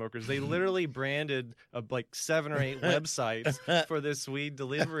Pot Smokers. They literally branded like 7 or 8 websites for this weed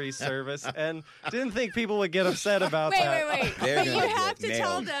delivery service, and didn't think people would get upset about that. Wait. They're But you gonna have get to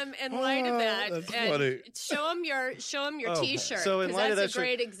tell nailed. them in light of that, That's and funny. show them your Oh, T-shirt. so in 'cause light of that's that a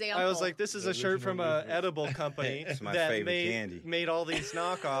great shirt, example. I was like, this is a shirt from a edible company It's my that favorite candy. made all these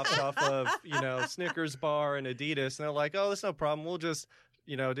knockoffs off of Snickers bar and Adidas, and they're like, oh, that's no problem. We'll just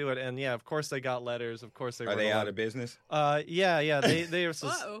do it. And yeah, of course they got letters. Of course they Are were they the out one- of business? Yeah. They are.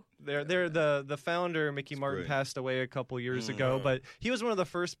 Uh-oh. They're the founder, Mickey Martin, brilliant. passed away a couple years ago, but he was one of the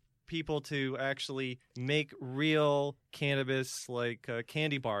first people to actually make real cannabis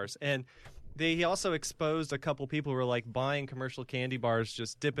candy bars. And he also exposed a couple people who were like buying commercial candy bars,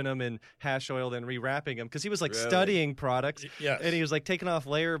 just dipping them in hash oil, then rewrapping them, because he was like Really? studying products. Yes. And he was like taking off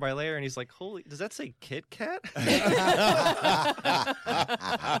layer by layer, and he's like, "Holy, does that say Kit Kat?"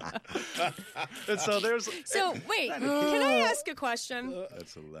 And so there's. So wait, can I ask a question?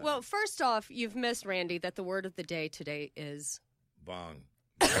 That's hilarious. Well, first off, you've missed Randy that the word of the day today is Bong.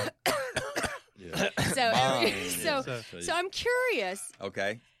 Yeah. so. Bong. So I'm curious.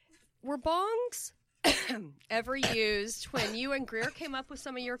 Okay. Were bongs ever used when you and Greer came up with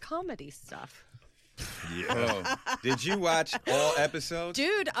some of your comedy stuff? Oh, did you watch all episodes?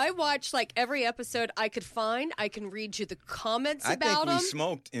 Dude, I watched like every episode I could find. I can read you the comments I about think we them.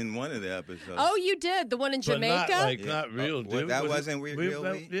 smoked in one of the episodes. Oh, you did? The one in But Jamaica? not real, Oh, dude. that Was it- wasn't real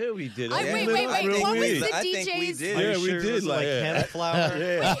weed? Yeah, we did. I- It wait, was wait, wait. real What was weed. the I think we DJ's? did. Are Yeah, you we sure it did, was like, hemp yeah. flower.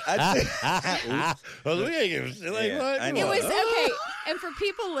 Yeah. I Well, we ain't giving shit like Yeah, what? I Come know. It on. was okay. And for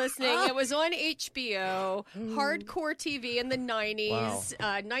people listening, it was on HBO, hardcore TV in the 90s.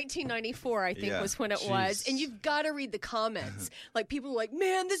 Wow. 1994, I think, Yeah. was when it was. Jeez. And you've got to read the comments. Like, people were like,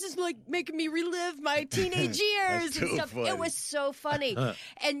 man, this is like making me relive my teenage years and too stuff. funny. It was so funny.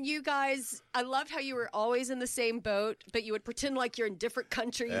 And you guys, I loved how you were always in the same boat, but you would pretend like you're in different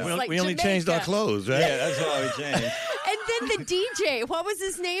countries. Like We only changed our Jamaica. clothes, right? Yeah, that's all we changed. And then the DJ, what was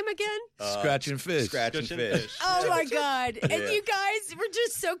his name again? Scratching fish. Scratch and fish. Oh my God. And Yeah. you guys were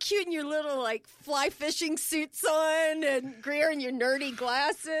just so cute in your little like fly fishing suits on, and Greer in your nerdy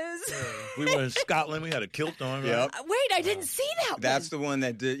glasses. We were in Scotland. We had a kilt on. Right? Yep. Wait, I didn't see that That's one. the one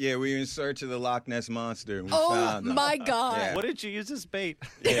that did. Yeah, we were in search of the Loch Ness monster. And we Oh found him. my God. Yeah. What did you use as bait?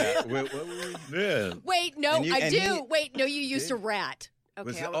 Yeah. what were we? Yeah. Wait, no, And you- I and do. he- Wait, no, you used a rat. Okay,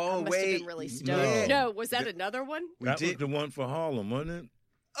 Was it- I oh, must have wait. been really stoned. No. No, was that another one? We That was did. the one for Harlem, wasn't it?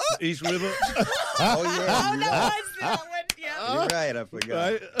 East River. Oh yeah. Oh, you're that right. was that one. Yeah. You're right. I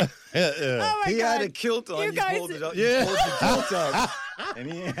forgot. Right? Yeah. Oh my He God. had a kilt on. You You guys- pulled it up. Yeah. You pulled the kilt up,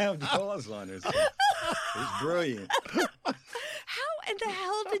 and he didn't have drawers on. It was brilliant. How in the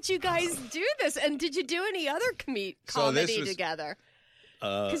hell did you guys do this? And did you do any other So this comedy was- together?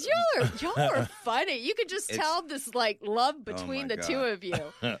 Uh, Because y'all are funny. You could just It's- tell this like love between my the two God. of you.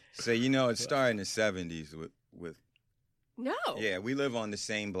 So it started in the '70s with No. yeah. We live on the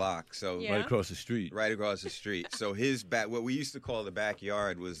same block, so Yeah. Right across the street. right across the street. So his what we used to call the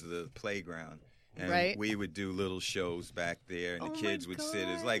backyard was the playground. And Right. we would do little shows back there, and Oh the my kids would sit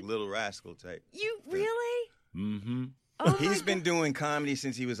as God. like Little Rascal type. You really? Mm-hmm. Oh He's my been doing comedy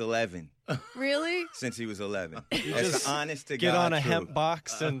since he was 11. God. Really? Since he was 11. You That's just the honest to Get God on a truth. hemp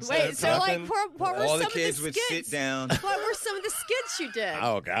box and Wait, so start like, prepping. what were All some the of kids the would skits? sit down. What were some of the skits you did?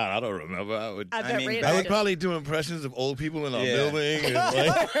 Oh God, I don't remember. I would. I bet mean, Randy I would did. probably do impressions of old people in our Yeah. building. And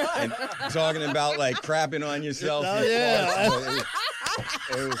like, And talking about like crapping on yourself. Oh, yeah.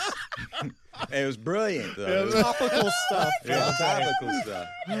 It was brilliant though. Topical stuff. Yeah, topical stuff.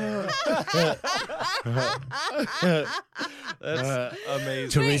 That's amazing.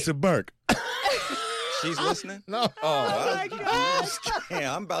 Teresa Burke. She's listening? No. Oh, my God.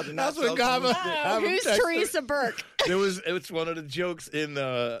 Yeah, I'm about to not That's what got me. Oh, who's Teresa Burke? It's one of the jokes in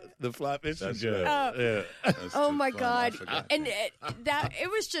the fly fishing That's joke. right. Yeah. Oh my God! And it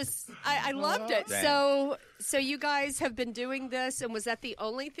was just I loved it. Dang. So you guys have been doing this, and was that the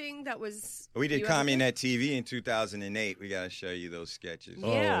only thing that was? We did you ever Comedy did? Net TV in 2008. We got to show you those sketches. Yeah.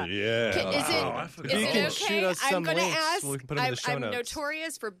 Oh yeah. Is it, Wow, I forgot. is You it can okay? shoot us some I'm going to links. ask. We can put 'em in the show I'm notes.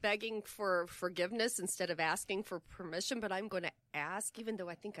 notorious for begging for forgiveness instead of asking for permission, but I'm going to ask, even though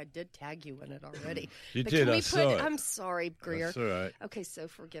I think I did tag you in it already. You But did, Can we I put, saw it. I'm sorry, Greer. That's all right. Okay, so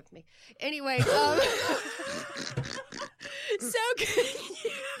forgive me. Anyway, so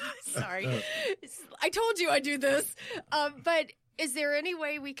sorry. I told you I do this, but Is there any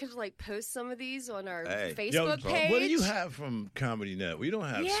way we could like post some of these on our Hey. Facebook page? What do you have from Comedy Net? We don't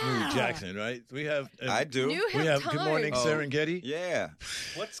have Yeah. Smooth Jackson, right? We have. I do. New We Hip have Time. Good Morning Oh. Serengeti. Yeah.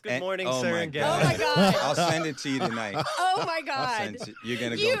 What's Good And- Morning oh my Serengeti? God. Oh my God. I'll send it to you tonight. Oh my I'll God. send it to you're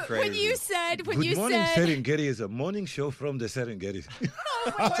gonna You, go crazy. when you said, Good Morning Serengeti is a morning show from the Serengeti.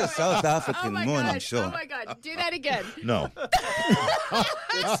 oh my It's a God. South African Oh my morning God. show. Oh my God. Do that again. No.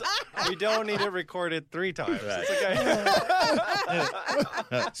 We don't need it recorded 3 times. Right. It's okay.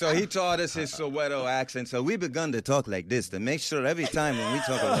 So he taught us his Soweto accent. So we begun to talk like this to make sure every time when we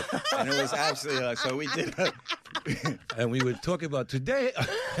talk about, and it was actually so we did. And we would talk about today.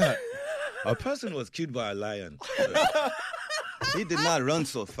 A person was killed by a lion. He did not run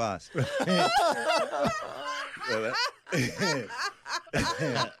so fast.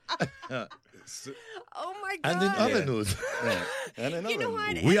 Oh my God. And in other Yeah. news, And another You know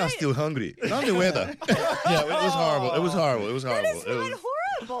what? one. we are still hungry. Not the weather. Yeah, it was horrible. It was horrible. It was That horrible. is It not was-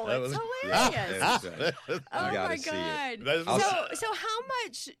 horrible. that It's was- hilarious. You Oh gotta my see it. God. That is- So how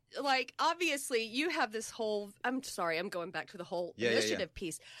much, like, obviously you have this whole, I'm sorry, I'm going back to the whole Yeah, yeah, yeah. initiative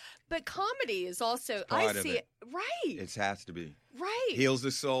piece, but comedy is also, part I of see it. right, It has to be. right. Heals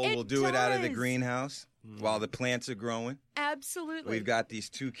the soul. It We'll do it out of the does. greenhouse while the plants are growing. Absolutely. We've got these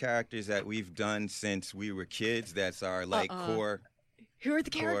 2 characters that we've done since we were kids. That's our core. Who are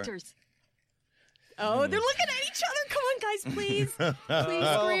the characters? Oh, they're looking at each other. Come on, guys, please. Please,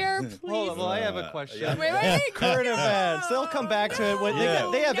 Greer, please. Hold on, well, I have a question. Wait. Current events. They'll come back to it when they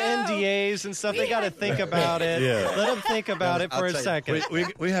have no. NDAs and stuff. They got to think about it. Yeah. Let them think about it I'll for a tell you.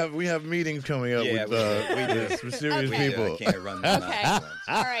 second. we have meetings coming up Yeah, with we serious Okay. people. I can't run that. Okay.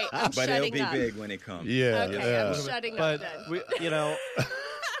 All right, I'm But it'll shutting be up. big when it comes. Yeah, Okay, yeah. I'm shutting But up then. we,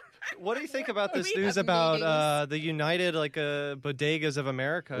 what do you think about this We news have about meetings. the United Bodegas of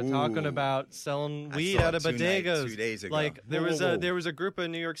America talking Ooh. about selling I weed saw out of it 2 bodegas? days ago. Like there Whoa, was whoa, a whoa. there was a group of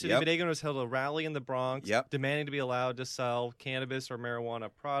New York City Yep. bodegas held a rally in the Bronx, Yep. demanding to be allowed to sell cannabis or marijuana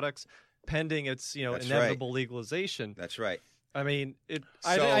products, pending its That's inevitable legalization. That's right. I mean, it.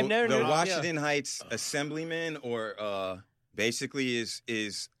 So I never the knew. Washington Heights assemblyman, or basically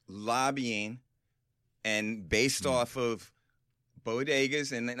is lobbying, and based off of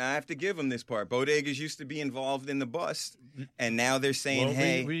bodegas, and I have to give them this part. Bodegas used to be involved in the bust, and now they're saying, Well,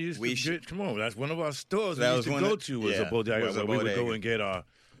 "Hey, we used to should." come on. That's one of our stores That we was used to one go of- to was yeah, a bodega was a where we would go bodega. and get our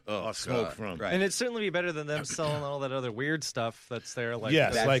smoke God, from. right. And it'd certainly be better than them selling all that other weird stuff that's there. Like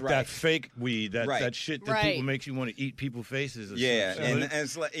Yes, That's like right. that fake weed, that Right. shit that Right. people makes you want to eat people's faces. Or Yeah, some and shit.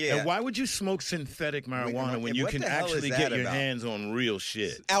 it's like And why would you smoke synthetic marijuana when you what can the hell is actually that get your about? hands on real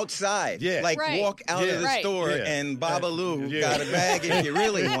shit? outside, Yeah. like Right. walk out Yeah. of the Right. store Yeah. and Babalu Yeah. got a bag if you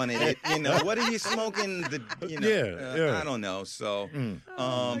really wanted it. You know, what are you smoking? Yeah, yeah. I don't know. So,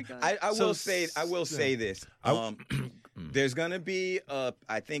 Oh my God. I So will say this. There's going to be,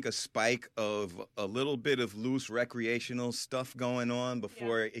 I think, a spike of a little bit of loose recreational stuff going on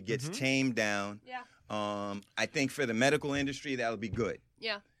before it gets tamed down. Yeah. I think for the medical industry, that'll be good.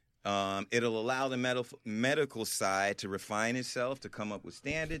 Yeah. It'll allow the medical side to refine itself, to come up with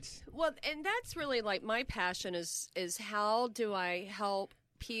standards. Well, and that's really like my passion is how do I help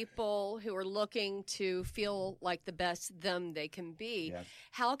people who are looking to feel like the best them they can be? Yes.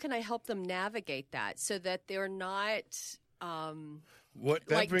 How can I help them navigate that so that they're not What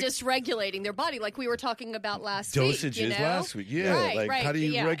that like brings- dysregulating their body, like we were talking about last Dosages week. You know? last week, yeah. Right, Like, right. how do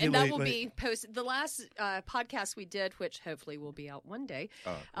you yeah. And that regulate, will like- be posted. The last podcast we did, which hopefully will be out one day,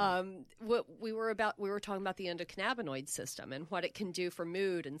 Oh, what we were talking about the endocannabinoid system and what it can do for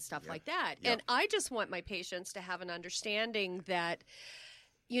mood and stuff like that. Yep. And I just want my patients to have an understanding that,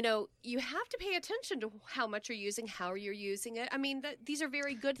 you know, you have to pay attention to how much you're using, how you're using it. I mean, these are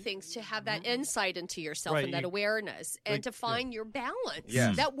very good things to have that insight into yourself Right, and that you- awareness and like, to find your balance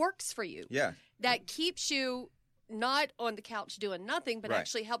Yes. that works for you. Yeah. That keeps you not on the couch doing nothing, but Right.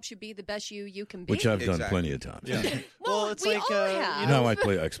 actually helps you be the best you can be. Which I've done Exactly. plenty of times. well, it's we like all you have. Now I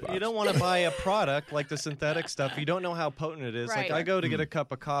play Xbox. You don't want to buy a product like the synthetic stuff. You don't know how potent it is. Right. Like I go to get a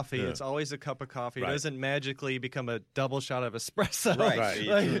cup of coffee. Yeah. It's always a cup of coffee. It Right. doesn't magically become a double shot of espresso. Right. Right. So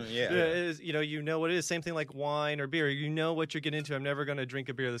you- Like, yeah. it is, you know what it is. Same thing like wine or beer. You know what you're getting into. I'm never going to drink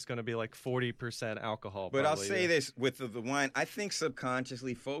a beer that's going to be like 40% alcohol. But I'll probably, say yeah. this with the wine. I think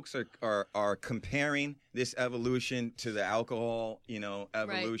subconsciously folks are comparing this evolution to the alcohol,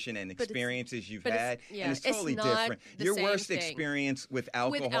 evolution and But it's- experiences you've but it's- had. yeah, and it's it's totally not different. the Your same worst thing. experience with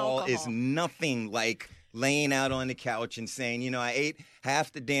alcohol is alcohol. nothing like laying out on the couch and saying, I ate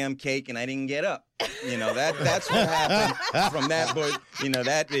half the damn cake and I didn't get up. That's what happened from that. But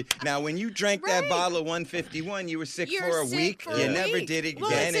now when you drank that bottle of 151, you were sick for a week. You never did it again.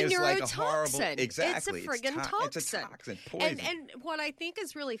 Well, it's it was a like a neurotoxin. horrible. Exactly. It's a friggin' toxin. It's a toxin. Poison. And what I think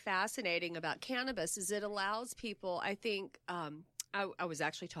is really fascinating about cannabis is it allows people, I think, I was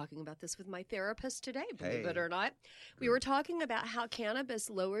actually talking about this with my therapist today, believe it or not. We were talking about how cannabis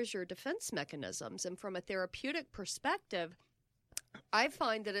lowers your defense mechanisms. And from a therapeutic perspective, I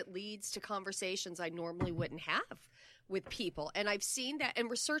find that it leads to conversations I normally wouldn't have with people. And I've seen that,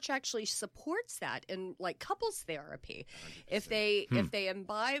 and research actually supports that in like couples therapy. 100%. If they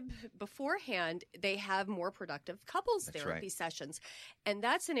imbibe beforehand, they have more productive couples therapy sessions. And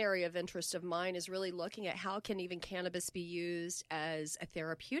that's an area of interest of mine, is really looking at how can even cannabis be used as a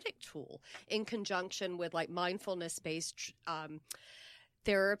therapeutic tool in conjunction with like mindfulness-based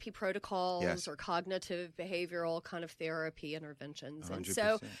therapy protocols or cognitive behavioral kind of therapy interventions. 100%. And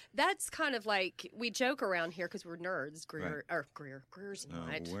so that's kind of like, we joke around here because we're nerds. Greer's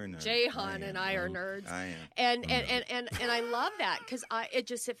not. We're not. Jahan and I are nerds. I am. And I love that because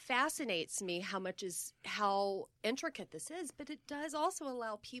it fascinates me how intricate this is, but it does also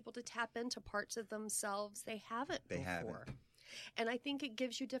allow people to tap into parts of themselves they haven't before. And I think it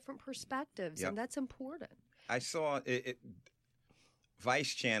gives you different perspectives, and that's important. I saw it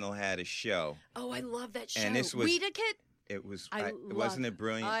Vice Channel had a show. Oh, I love that show. And this was Weedakit? It was. Wasn't it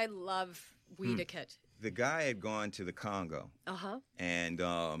brilliant? I love Weedakit. The guy had gone to the Congo. Uh-huh. And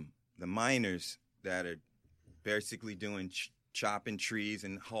the miners that are basically doing chopping trees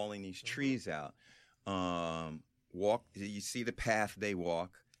and hauling these trees out walk. You see the path they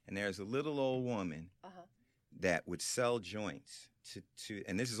walk, and there's a little old woman that would sell joints to.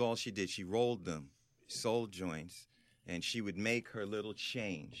 And this is all she did. She rolled them, sold joints. And she would make her little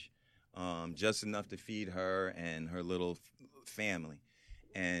change, just enough to feed her and her little family.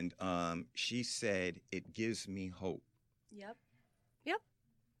 And she said, "It gives me hope." Yep.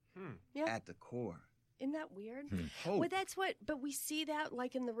 At the core. Isn't that weird? Hope. Well, but we see that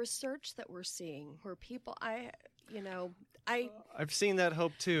like in the research that we're seeing, where people, I've seen that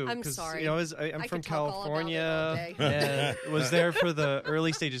hope too. I'm sorry. I'm from California all and was there for the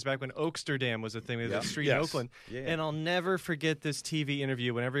early stages back when Oaksterdam was a thing. There was a street in Oakland. Yeah. And I'll never forget this TV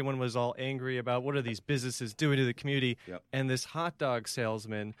interview when everyone was all angry about what are these businesses doing to the community. Yep. And this hot dog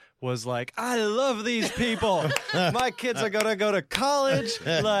salesman was like, "I love these people. My kids are going to go to college."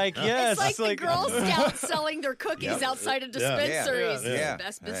 Like, yes. It's like the Girl Scouts selling their cookies outside of dispensaries. Yeah.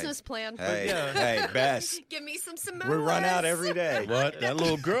 Best business plan. Hey, best. Give me some Samoas. We run out every day. What? That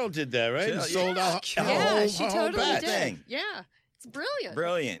little girl did that, right? And sold out. She totally did. Yeah. It's brilliant.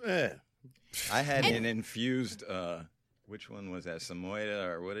 Brilliant. Yeah. I had an infused, which one was that? Samoyed,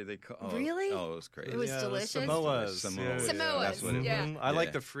 or what did they call it? Really? Oh, it was crazy. It was delicious. Samoas. Samoas. That's what it was. I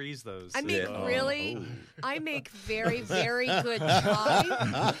like to freeze those. I make I make very, very good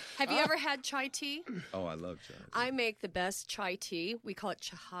chai. Have you ever had chai tea? Oh, I love chai. I make the best chai tea. We call it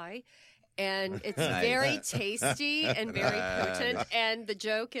chai. And it's very tasty and very potent. And the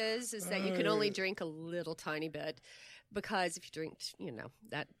joke is that you can only drink a little tiny bit, because if you drink,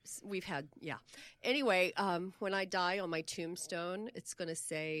 that we've had, Anyway, when I die on my tombstone, it's going to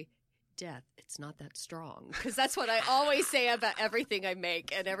say, "Death, it's not that strong." Because that's what I always say about everything I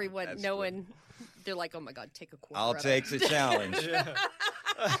make. And they're like, "Oh my God, take a quarter." I'll take the challenge.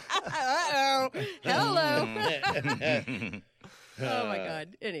 Uh-oh. Hello. Oh my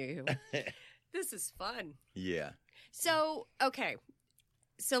God. Anywho, this is fun. Yeah. So, okay.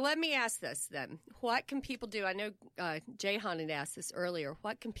 So let me ask this then. What can people do? I know Jahan had asked this earlier.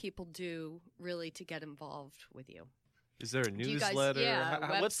 What can people do really to get involved with you? Is there a you guys- newsletter?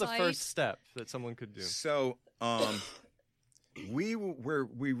 What's the website? first step that someone could do? So, we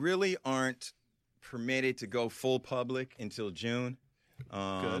really aren't permitted to go full public until June.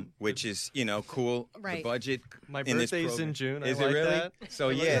 Which is, cool. Right. The budget. My in this birthday's program. in June. Is I it like really? that. So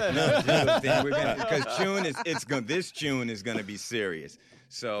because this June is gonna be serious.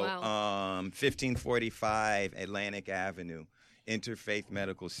 So 1545 Atlantic Avenue, Interfaith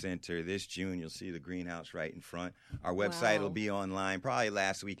Medical Center. This June, you'll see the greenhouse right in front. Our website will be online probably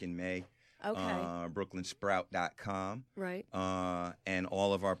last week in May. Okay. BrooklynSprout.com. Right. And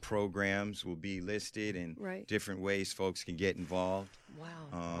all of our programs will be listed and different ways folks can get involved. Wow.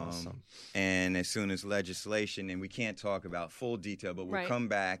 Awesome. And as soon as legislation, and we can't talk about full detail, but we'll come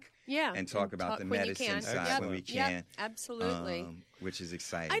back and talk about the medicine side when we can. Yep, absolutely. Which is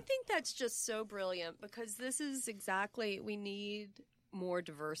exciting. I think that's just so brilliant, because this is exactly, we need more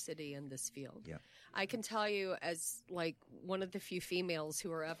diversity in this field. Yeah. I can tell you, as like one of the few females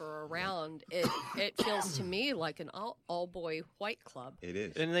who are ever around, it feels to me like an all boy white club. It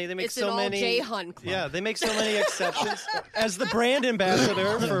is. And they make It's so an all many. J-Hun club. Yeah, they make so many exceptions. As the brand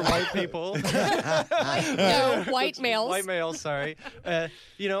ambassador for white people. No, white males. White males, sorry.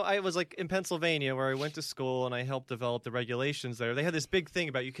 I was like in Pennsylvania where I went to school and I helped develop the regulations there. They had this big thing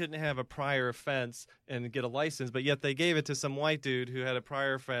about you couldn't have a prior offense and get a license, but yet they gave it to some white dude who had a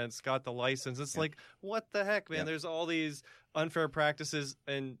prior offense, got the license. It's like, what the heck, man? Yep. There's all these unfair practices,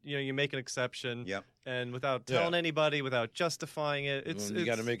 and you make an exception. Yep. And without telling anybody, without justifying it, You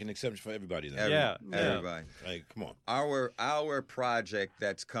got to make an exception for everybody. Then. Yeah. Everybody. Like, come on. Our project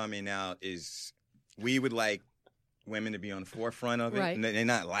that's coming out is we would like women to be on the forefront of it. Right. And they're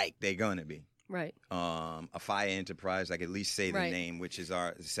not like, they're going to be. Right. A Fire Enterprise, I could at least say the Right. name, which is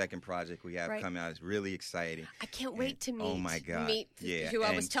our second project we have Right. coming out. It's really exciting. I can't wait to meet. Oh my God. Meet Yeah, who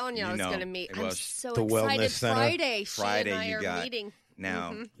I was and telling you I was going to meet. I'm well, so the Wellness excited. Center. Friday, Friday she and I you are got- meeting.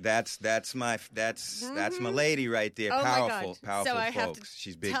 Now Mhm. that's my lady right there. Oh Powerful, my God. powerful So I have folks.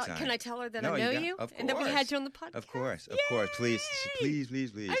 She's big Tell, time. can I tell her that No, I know got- you Of and that we had course. you on the podcast? Of course, please, Yay!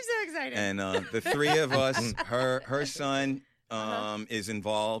 please. I'm so excited. And the three of us, her son is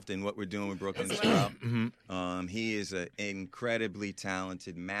involved in what we're doing with Brooklyn As Sprout. Mm-hmm. He is an incredibly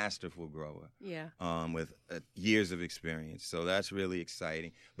talented, masterful grower yeah. with years of experience. So that's really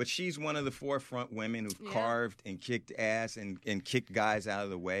exciting. But she's one of the forefront women who've Yeah. carved and kicked ass and kicked guys out of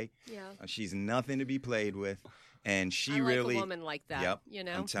the way. Yeah. She's nothing to be played with. And she I like really, a woman like that. yep, You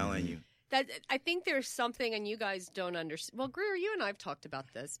know, I'm telling you. that I think there's something, and you guys don't understand. Well, Greer, you and I've talked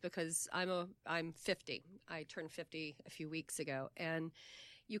about this because I'm 50. I turned 50 a few weeks ago, and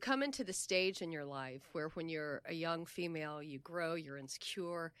you come into the stage in your life where, when you're a young female, you grow, you're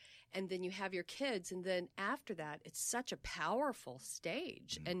insecure, and then you have your kids, and then after that, it's such a powerful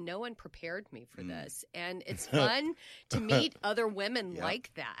stage, and no one prepared me for this, and it's fun to meet other women Yep.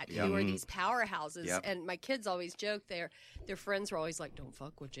 like that Yep. who are these powerhouses. Yep. And my kids always joke their friends were always like, "Don't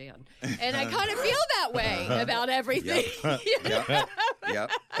fuck with Jan," and I kind of feel that way about everything. You know?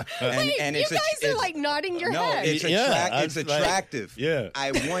 Yep. Wait, And you it's guys are like nodding your no, head. it's Yeah, it's I'm like- attractive. Yeah.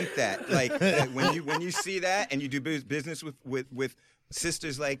 I want that. Like when you see that and you do business with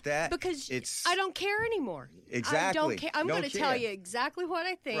sisters like that, because it's I don't care anymore. I Exactly. don't care. I'm Don't going to tell care. you exactly what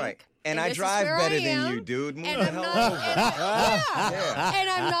I think. right. And I this is drive where better I than am, you, dude. Move And the I'm hell not, over. yeah. And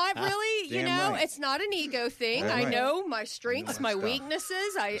I'm not really, you Damn know, right. it's not an ego thing. Damn I right. know my strengths, my my stuff.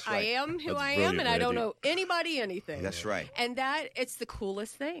 weaknesses. I right. am who That's I am, brilliant, and I don't lady. know anybody anything. That's right. And that it's the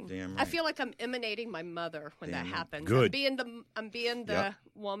coolest thing. Damn I right. feel like I'm emanating my mother when Damn that right. happens. Good. I'm being the Yep.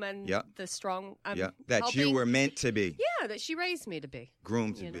 woman, Yep. the strong. I'm Yeah. That you helping- were meant to be. Yeah, that she raised me to be.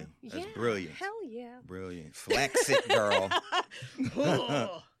 Groomed to You be. know? That's Yeah, brilliant. Hell yeah. Brilliant. Flex it, girl.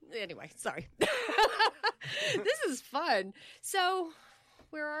 Ugh. Anyway, sorry. This is fun. So,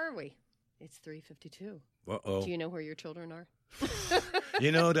 where are we? It's 3:52. Uh-oh. Do you know where your children are?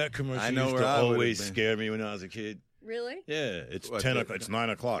 You know that commercial I know used where to I would've always been. scare me when I was a kid? Really? Yeah, it's What, 10 the- o'clock. It's 9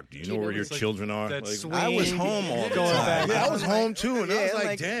 o'clock. Do you Do know you where know your it's like children are? that Like, swing- I was home all the Going time. back. yeah, I was home too, and I Yeah, was like,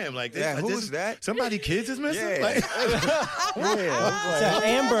 like, damn, like, yeah, who who's that? Somebody kids is missing? Yeah. Like, yeah, It's an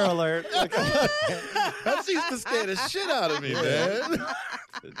Amber Alert. that used to scare the shit out of me, man.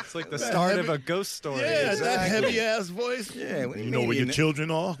 It's like the start of a ghost story. Yeah, that Exactly. heavy ass voice. Yeah, what do you you know mean where you your kn-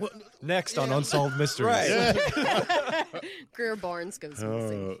 children are? Next on Unsolved Mysteries. Right. Yeah. Greer Barnes goes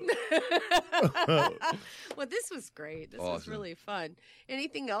missing. Well, this was great. This was Awesome. really fun.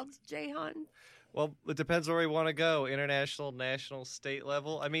 Anything else, Jahan? Well, it depends where we want to go. International, national, state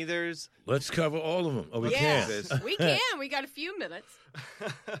level. I mean, there's Let's cover all of them. Oh, we Yeah. can't. We can. We got a few minutes.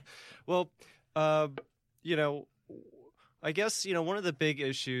 well, you know, I guess, you know, one of the big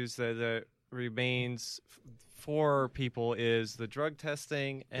issues that remains for people is the drug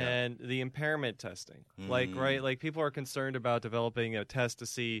testing and the impairment testing. Like, right, like people are concerned about developing a test to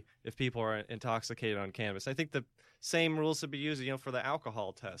see if people are intoxicated on cannabis. I think the same rules should be used, you know, for the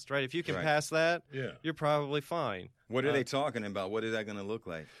alcohol test, right? If you can Right. pass that, Yeah. you're probably fine. What are they talking about? What is that going to look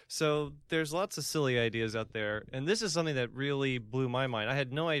like? So there's lots of silly ideas out there, and this is something that really blew my mind. I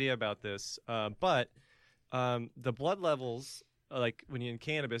had no idea about this, but the blood levels, like when you're in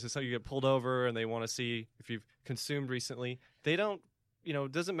cannabis, it's how you get pulled over and they want to see if you've consumed recently. They don't, you know,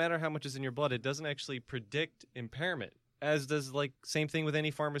 it doesn't matter how much is in your blood. It doesn't actually predict impairment, as does like same thing with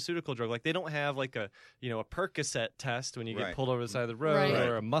any pharmaceutical drug. Like they don't have like a, you know, a Percocet test when you get Right. pulled over the side of the road Right.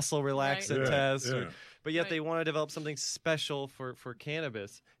 or a muscle relaxant Right. test. Yeah. But yet Right. they want to develop something special for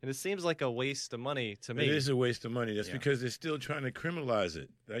cannabis. And it seems like a waste of money to me. It is a waste of money. That's Yeah. because they're still trying to criminalize it.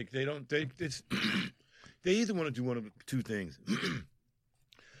 Like they don't. They either want to do one of two things.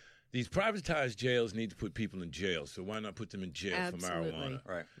 these privatized jails need to put people in jail. So why not put them in jail for Absolutely. marijuana?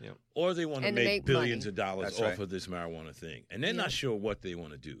 Right. Or they want to And make billions money. of dollars That's off right. of this marijuana thing, and they're not sure what they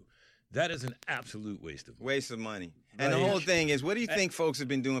want to do. That is an absolute waste of money. Waste of money. And the Right. whole thing is, what do you think folks have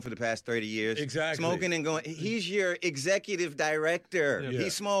been doing for the past 30 years? Exactly. Smoking and going. He's your executive director. Yeah. He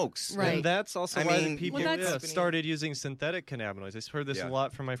smokes. Right. And that's also I why mean, the people Well, that's- started using synthetic cannabinoids. I've heard this Yeah. a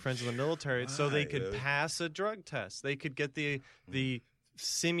lot from my friends in the military. It's so they could Right. pass a drug test. They could get the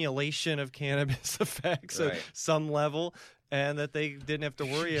simulation of cannabis effects at Right. some level, and that they didn't have to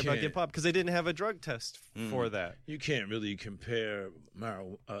worry about getting can't. popped because they didn't have a drug test for that. You can't really compare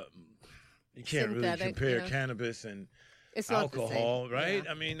marijuana. You can't really Synthetic, compare yeah. cannabis and It's not the same. alcohol, right?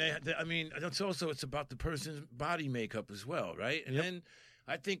 Yeah. I mean, it's about the person's body makeup as well, right? And then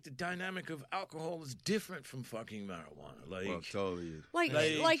I think the dynamic of alcohol is different from fucking marijuana. Like, Well, totally. is.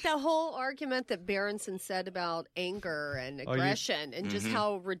 Like that whole argument that Berenson said about anger and aggression and just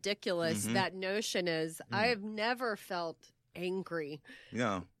how ridiculous that notion is. I've never felt angry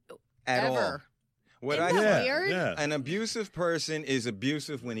No. At ever. all. What Isn't I that yeah, weird? yeah. An abusive person is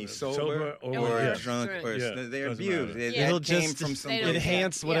abusive when he's sober, Sober or- or yeah. drunk, or Yeah, they're doesn't abused. matter. It, Yeah. It'll that came just from something. don't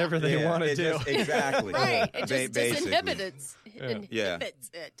enhance care. whatever they Yeah, want to it do. just- exactly. Right. It just Basically. disinhibits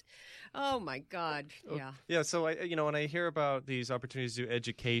it. Oh my God. Yeah. Yeah, so when I hear about these opportunities to do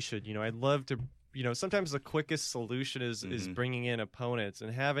education, I'd love to, sometimes the quickest solution is bringing in opponents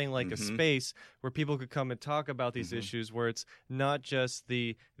and having like a space where people could come and talk about these issues, where it's not just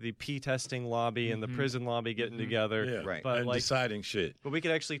the pee testing lobby and the prison lobby getting together, yeah, Right. but and like deciding shit. but we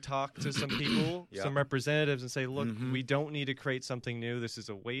could actually talk to some people, Yeah. some representatives, and say, look, we don't need to create something new. This is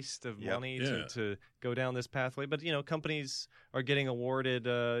a waste of money Yeah. to go down this pathway. But, companies are getting awarded,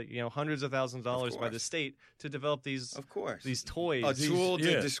 hundreds of thousands of dollars by the course. state to develop these Of course. these toys. A tool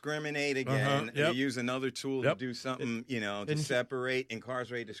to yeah. discriminate again. Yep. You use another tool Yep. to do something, to and- separate,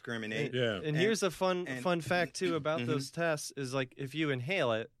 incarcerate, discriminate. Yeah. And here's a fun and- fact too about those tests is like if you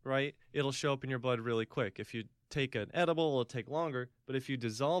inhale it, right, it'll show up in your blood really quick. If you take an edible, it'll take longer. But if you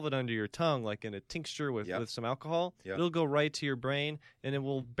dissolve it under your tongue, like in a tincture with some alcohol, Yep. it'll go right to your brain and it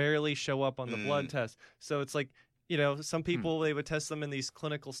will barely show up on the blood test. So it's like, some people, they would test them in these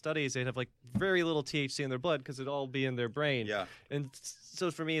clinical studies. They'd have like very little THC in their blood because it'd all be in their brain. Yeah. And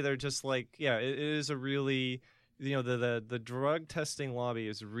so for me, they're just like, it is a really, the drug testing lobby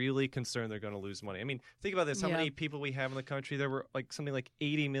is really concerned they're going to lose money. I mean, think about this. How Yeah. many people we have in the country? There were like something like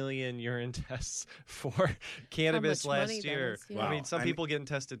 80 million urine tests for cannabis much money last that year. is, yeah. I mean, some Wow. people getting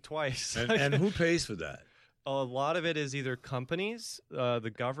tested twice. And who pays for that? A lot of it is either companies,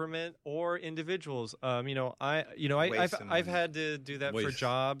 the government, or individuals. Waste of I've money. had to do that for Waste.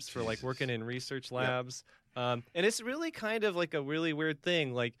 jobs, for like working in research labs, and it's really kind of like a really weird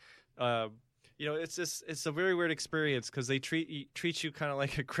thing. Like, it's a very weird experience because they treat you kind of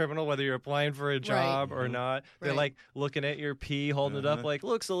like a criminal, whether you're applying for a job or not. They're Right. like looking at your pee, holding it up, like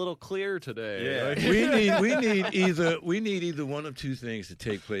looks a little clear today. Yeah. Like, we need either one of two things to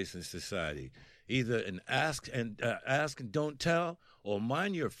take place in society. Either an ask and don't tell, or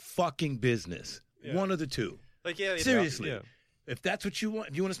mind your fucking business. Yeah. One of the two. like yeah, Seriously. yeah. If that's what you want,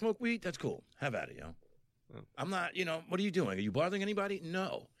 if you want to smoke weed, that's cool. Have at it, I'm not, what are you doing? Are you bothering anybody?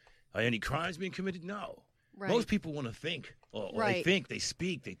 No. Are any crimes being committed? No. Right. Most people want to think, or they Right. think, they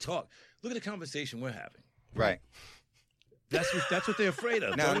speak, they talk. Look at the conversation we're having. Right. That's what they're afraid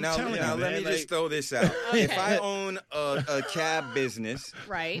of. Now, I'm telling you, let man. me just Like, throw this out. If I own a cab business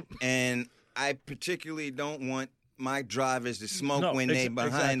Right. and I particularly don't want my drivers to smoke no, when they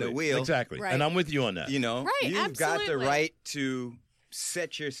behind the wheel, Exactly. Right. And I'm with you on that. you've got the absolutely. right to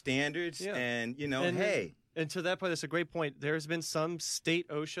set your standards Yeah. and, And- hey. And to that point, that's a great point. There's been some state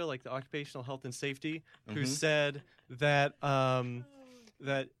OSHA, like the Occupational Health and Safety, who said that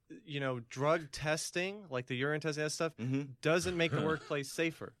drug testing, like the urine testing and stuff, doesn't make the workplace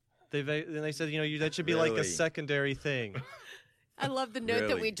safer. They said that should be like a Really? secondary thing. I love the note that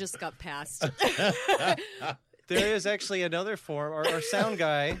Really? we just got passed. There is actually another form. Our sound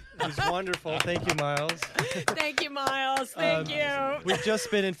guy, who's wonderful. Thank you, Miles. Thank you, Miles. Thank you. We've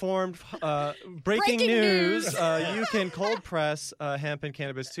just been informed. Breaking Breaking news. news. You can cold press hemp and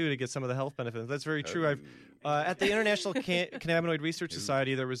cannabis too to get some of the health benefits. That's very true. At the International Cannabinoid Research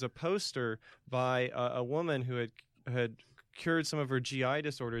Society, there was a poster by a woman who had cured some of her GI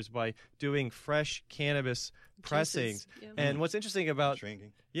disorders by doing fresh cannabis pressings. Yeah. And what's interesting about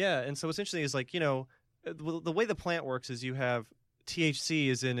Drinking. and so what's interesting is like the way the plant works is you have THC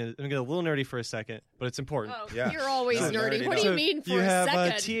is in it. I'm gonna get a little nerdy for a second, but it's important. Oh, Yeah. you're always No, nerdy. nerdy What do you So mean for you a have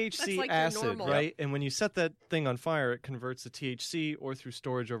second? THC That's like your acid, normal. right? And when you set that thing on fire, it converts the THC or through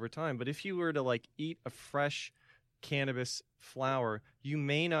storage over time. But if you were to like eat a fresh cannabis flower, you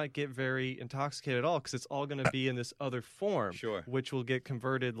may not get very intoxicated at all because it's all going to be in this other form, Sure. which will get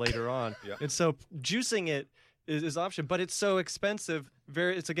converted later on. Yeah. And so juicing it is option, but it's so expensive.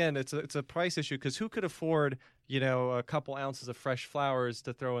 It's a price issue because who could afford a couple ounces of fresh flowers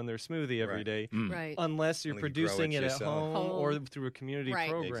to throw in their smoothie every Right. day, Right. unless you're Unless you grow producing it it at yourself. home or through a community Right.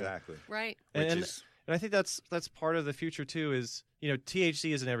 program. Exactly. Right. Which And is I think that's part of the future too. Is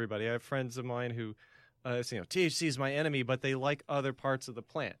THC isn't everybody. I have friends of mine who, THC is my enemy, but they like other parts of the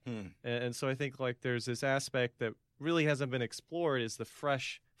plant, and so I think like there's this aspect that really hasn't been explored is the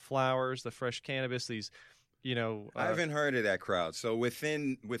fresh flowers, the fresh cannabis. These, I haven't heard of that crowd. So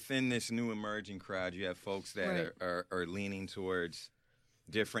within this new emerging crowd, you have folks that Right. are leaning towards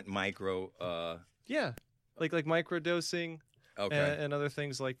different micro. like microdosing. Okay. And other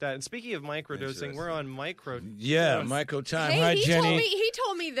things like that. And speaking of microdosing, we're on micro. Yeah, micro time. Hey, Hi, he Jenny.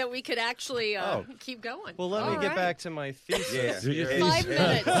 told me that we could actually keep going. Well, let All me get right. back to my thesis. Yeah. Do you here. think- 5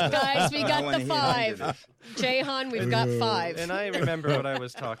 minutes, guys. We I got wanna the hear the end of 5. this. Jahan, we've got 5. And I remember what I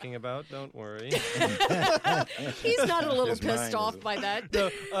was talking about. Don't worry. He's not a little His mind pissed is- off by that. No,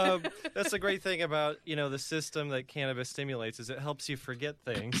 that's the great thing about the system that cannabis stimulates is it helps you forget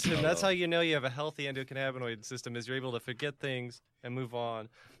things, and that's how you know you have a healthy endocannabinoid system is you're able to forget things and move on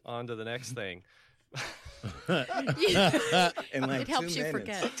to the next thing. In like It helps 2 you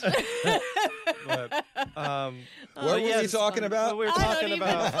minutes. forget. But, What were we yes, talking about? we were I don't talking even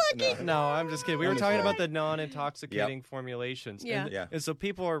about. fucking- No, I'm just kidding. We were talking about the non-intoxicating formulations. Yeah. And, Yeah. and so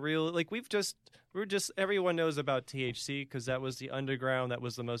people are really like everyone knows about THC because that was the underground, that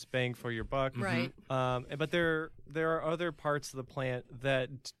was the most bang for your buck. Right. But there are other parts of the plant that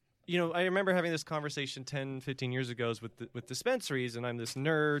I remember having this conversation 10, 15 years ago with dispensaries, and I'm this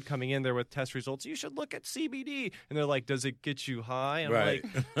nerd coming in there with test results. You should look at CBD, and they're like, "Does it get you high?" And Right.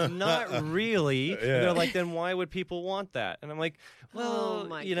 I'm like, "Not really." Yeah. And they're like, "Then why would people want that?" And I'm like, "Well, Oh,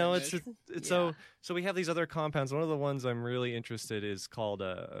 my it's goodness. so we have these other compounds. One of the ones I'm really interested is called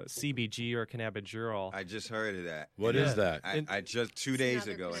CBG or cannabigerol. I just heard of that. What is that? I just 2 days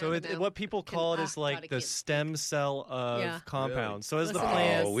another ago. So cannabinoid. what people call it is God, I like the can't stem cell of Yeah. compounds. So as the Listen.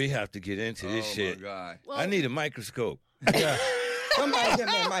 plant, Oh, we have to get into this oh shit. my God. Well, I need a microscope. Somebody get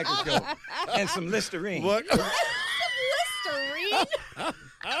me a microscope and some Listerine. What? Listerine?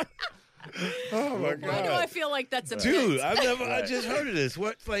 Oh my Why do I feel like that's a Dude, bit? I just heard of this.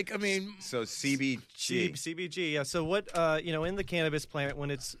 What? Like, I mean, So CBG. CBG, yeah. So what in the cannabis plant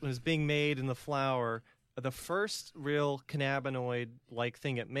when it's being made in the flower, the first real cannabinoid like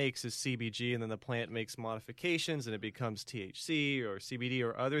thing it makes is CBG, and then the plant makes modifications and it becomes THC or CBD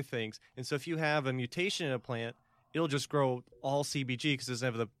or other things. And so if you have a mutation in a plant, it'll just grow all CBG because it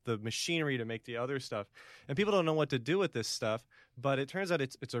doesn't have the machinery to make the other stuff. And people don't know what to do with this stuff, but it turns out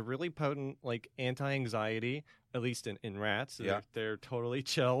it's a really potent like anti-anxiety, at least in rats. Yeah. They're totally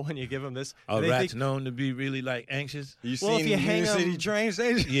chill when you give them this. are They rats think- known to be really like anxious? You Well, if seen you hang Union City 'em- train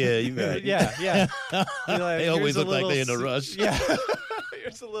station? Yeah, you right. Yeah. They always look like they're in a rush. Yeah.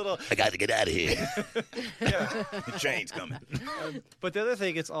 Here's a little. I got to get out of here. Yeah. The train's coming. But the other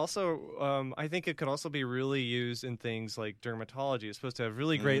thing, it's also, I think it could also be really used in things like dermatology. It's supposed to have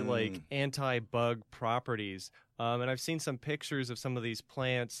really great like anti-bug properties. And I've seen some pictures of some of these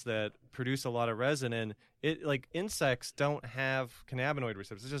plants that produce a lot of resin, and it like insects don't have cannabinoid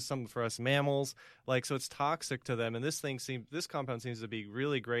receptors. It's just something for us mammals, so it's toxic to them. And this compound seems to be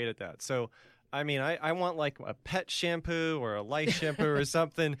really great at that. So. I mean, I want like a pet shampoo or a lice shampoo or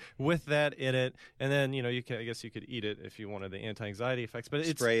something with that in it, and then I guess you could eat it if you wanted the anti-anxiety effects. But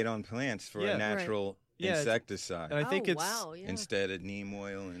it's Spray it on plants for Yeah. a natural Yeah, insecticide and I think oh, it's wow, yeah. instead of neem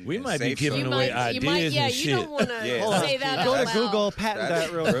oil and We and might be safe giving soap. away ideas yeah, and you shit. don't want to Yeah. say that go out to loud. Google, patent That's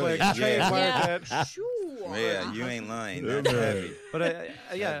that real brilliant. quick, Yeah. trademark Yeah. it. Sure. Yeah, you ain't lying. That's heavy. But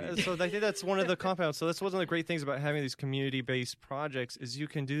so I think that's one of the compounds. So that's one of the great things about having these community-based projects is you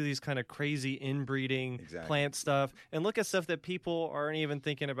can do these kind of crazy inbreeding Exactly. plant stuff and look at stuff that people aren't even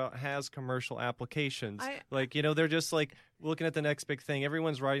thinking about has commercial applications. They're just like looking at the next big thing.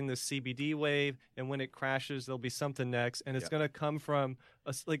 Everyone's riding this CBD wave, and when it crashes, there'll be something next, and it's going to come from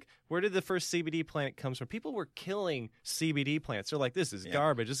where did the first CBD plant come from? People were killing CBD plants. They're like, this is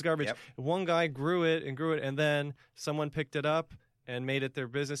garbage. This is garbage. Yep. One guy grew it, and then someone picked it up and made it their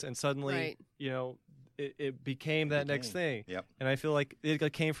business, and suddenly, Right. it became that next thing. Yep. And I feel like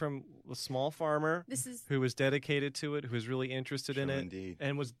it came from a small farmer This is who was dedicated to it, who was really interested in True it, indeed.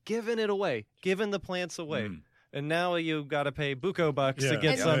 and was giving it away, giving the plants away. And now you got to pay buco bucks to Yeah.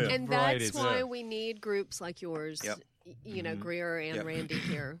 get and, some and varieties. that's why we need groups like yours, Yep. Greer and Yep. Randy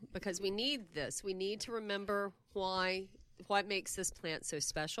here, because we need this. We need to remember why what makes this plant so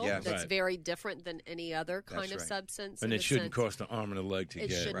special. Yes. That's Right. very different than any other kind That's of right. substance. And in it the shouldn't sense- cost an arm and a leg to It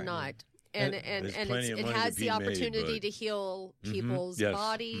get. should Right. not. And And there's and plenty it of money has to the be made, opportunity but- to heal people's Yes.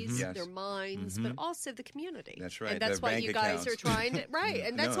 bodies, Yes. their minds, but also the community. That's right. And that's Their what bank you guys accounts. are trying to right.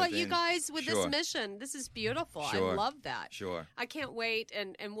 And that's No, what you then- guys with sure. this mission. This is beautiful. Sure. I love that. Sure. I can't wait,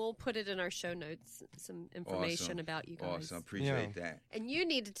 and we'll put it in our show notes some information Awesome. about you guys. Awesome. Appreciate that. And you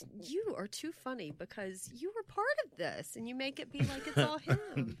are too funny because you were part of this, and you make it be like it's all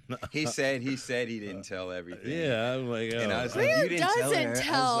him. He said he didn't tell everything. Yeah, I'm like, And I was like, Who you didn't tell her. doesn't I was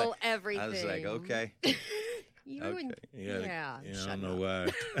tell like- everything? I was like, okay. You Okay. and yeah, I shut don't know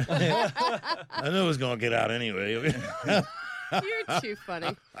up. why. I knew it was gonna get out anyway. You're too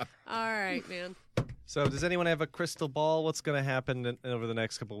funny. All right, man. So, does anyone have a crystal ball? What's going to happen over the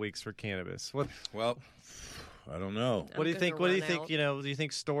next couple of weeks for cannabis? Well, I don't know. What do you I'm think? gonna What do you run think? out. You know, do you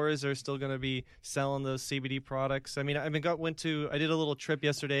think stores are still going to be selling those CBD products? I mean, I did a little trip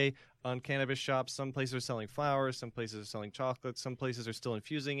yesterday on cannabis shops. Some places are selling flowers, some places are selling chocolate, some places are still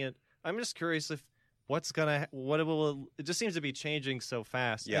infusing it. I'm just curious if it just seems to be changing so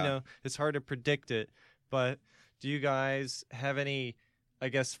fast. Yeah. I know it's hard to predict it, but do you guys have any, I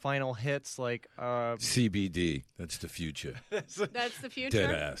guess, final hits like CBD, that's the future. That's the future.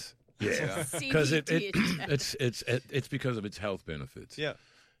 Dead ass. Yeah, CBD. because it's because of its health benefits. yeah.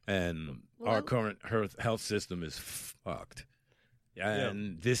 And Well, our current health system is fucked.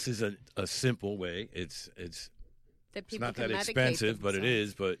 And this is a simple way. It's that people not can that medicate expensive, but it themselves.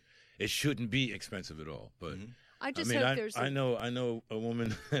 is. But it shouldn't be expensive at all. But I just I mean, hope there's. I know a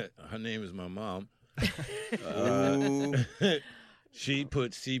woman. Her name is my mom. ooh, She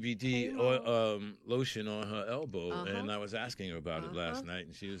put CBD lotion on her elbow, Uh-huh. and I was asking her about it last night,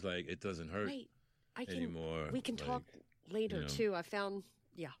 and she was like, "It doesn't hurt Wait, I can. anymore." We can Like, talk later you know. too. I found.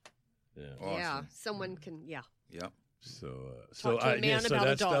 Yeah. Yeah. Awesome. Yeah. Someone can. Yeah. Yep. So to a man about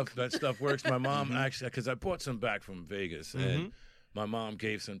a dog. that stuff works. My mom actually, because I bought some back from Vegas, and my mom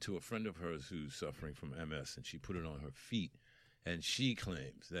gave some to a friend of hers who's suffering from MS, and she put it on her feet, and she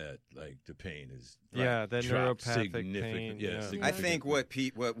claims that like the pain is Yeah, that dropped neuropathic significant- pain, Yeah, yeah. I significantly.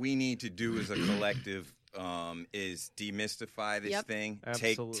 think what we need to do as a collective is demystify this Yep. thing.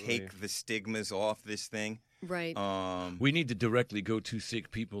 Absolutely. Take the stigmas off this thing. Right. we need to directly go to sick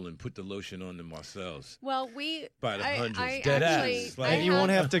people and put the lotion on them ourselves. well, we. By the hundreds. I Dead actually, ass. I Like, You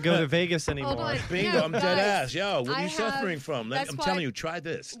won't have to go to Vegas anymore. Hold on. Bingo, No, I'm dead guys, ass. Yo, what I are you suffering have- from? that's I'm why telling you, try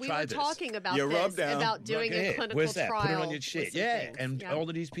this. We try were this. talking about You rub this, down. about doing Like, a hey, clinical where's that? trial. Put it on your with shit. some Yeah, things. and Yeah. all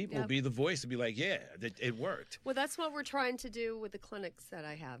of these people Yeah. will be the voice to be like, yeah, it worked. Well, that's what we're trying to do with the clinics that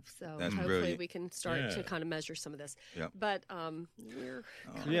I have. So That's hopefully brilliant. we can start Yeah. to kind of measure some of this. Yep. But we're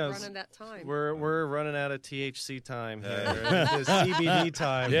kind of Yeah, running that time. We're running out of THC time here. It's CBD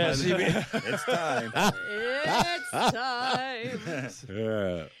time. Yeah, but- It's time. It's time.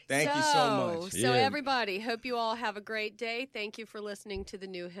 Yeah. Thank you so much. So Yeah. everybody, hope you all have a great day. Thank you for listening to the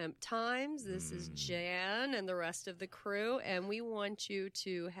New Hemp Times. This is Jan and the rest of the crew, and we want you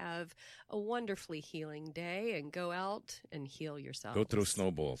to have a wonderfully healing day and go out and heal yourself. Go throw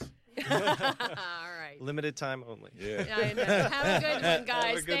snowballs. All right. Limited time only. Yeah. I know. Have a good one, guys.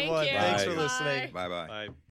 Have a good Thank one. you. Thanks for Bye. listening. Bye bye. Bye.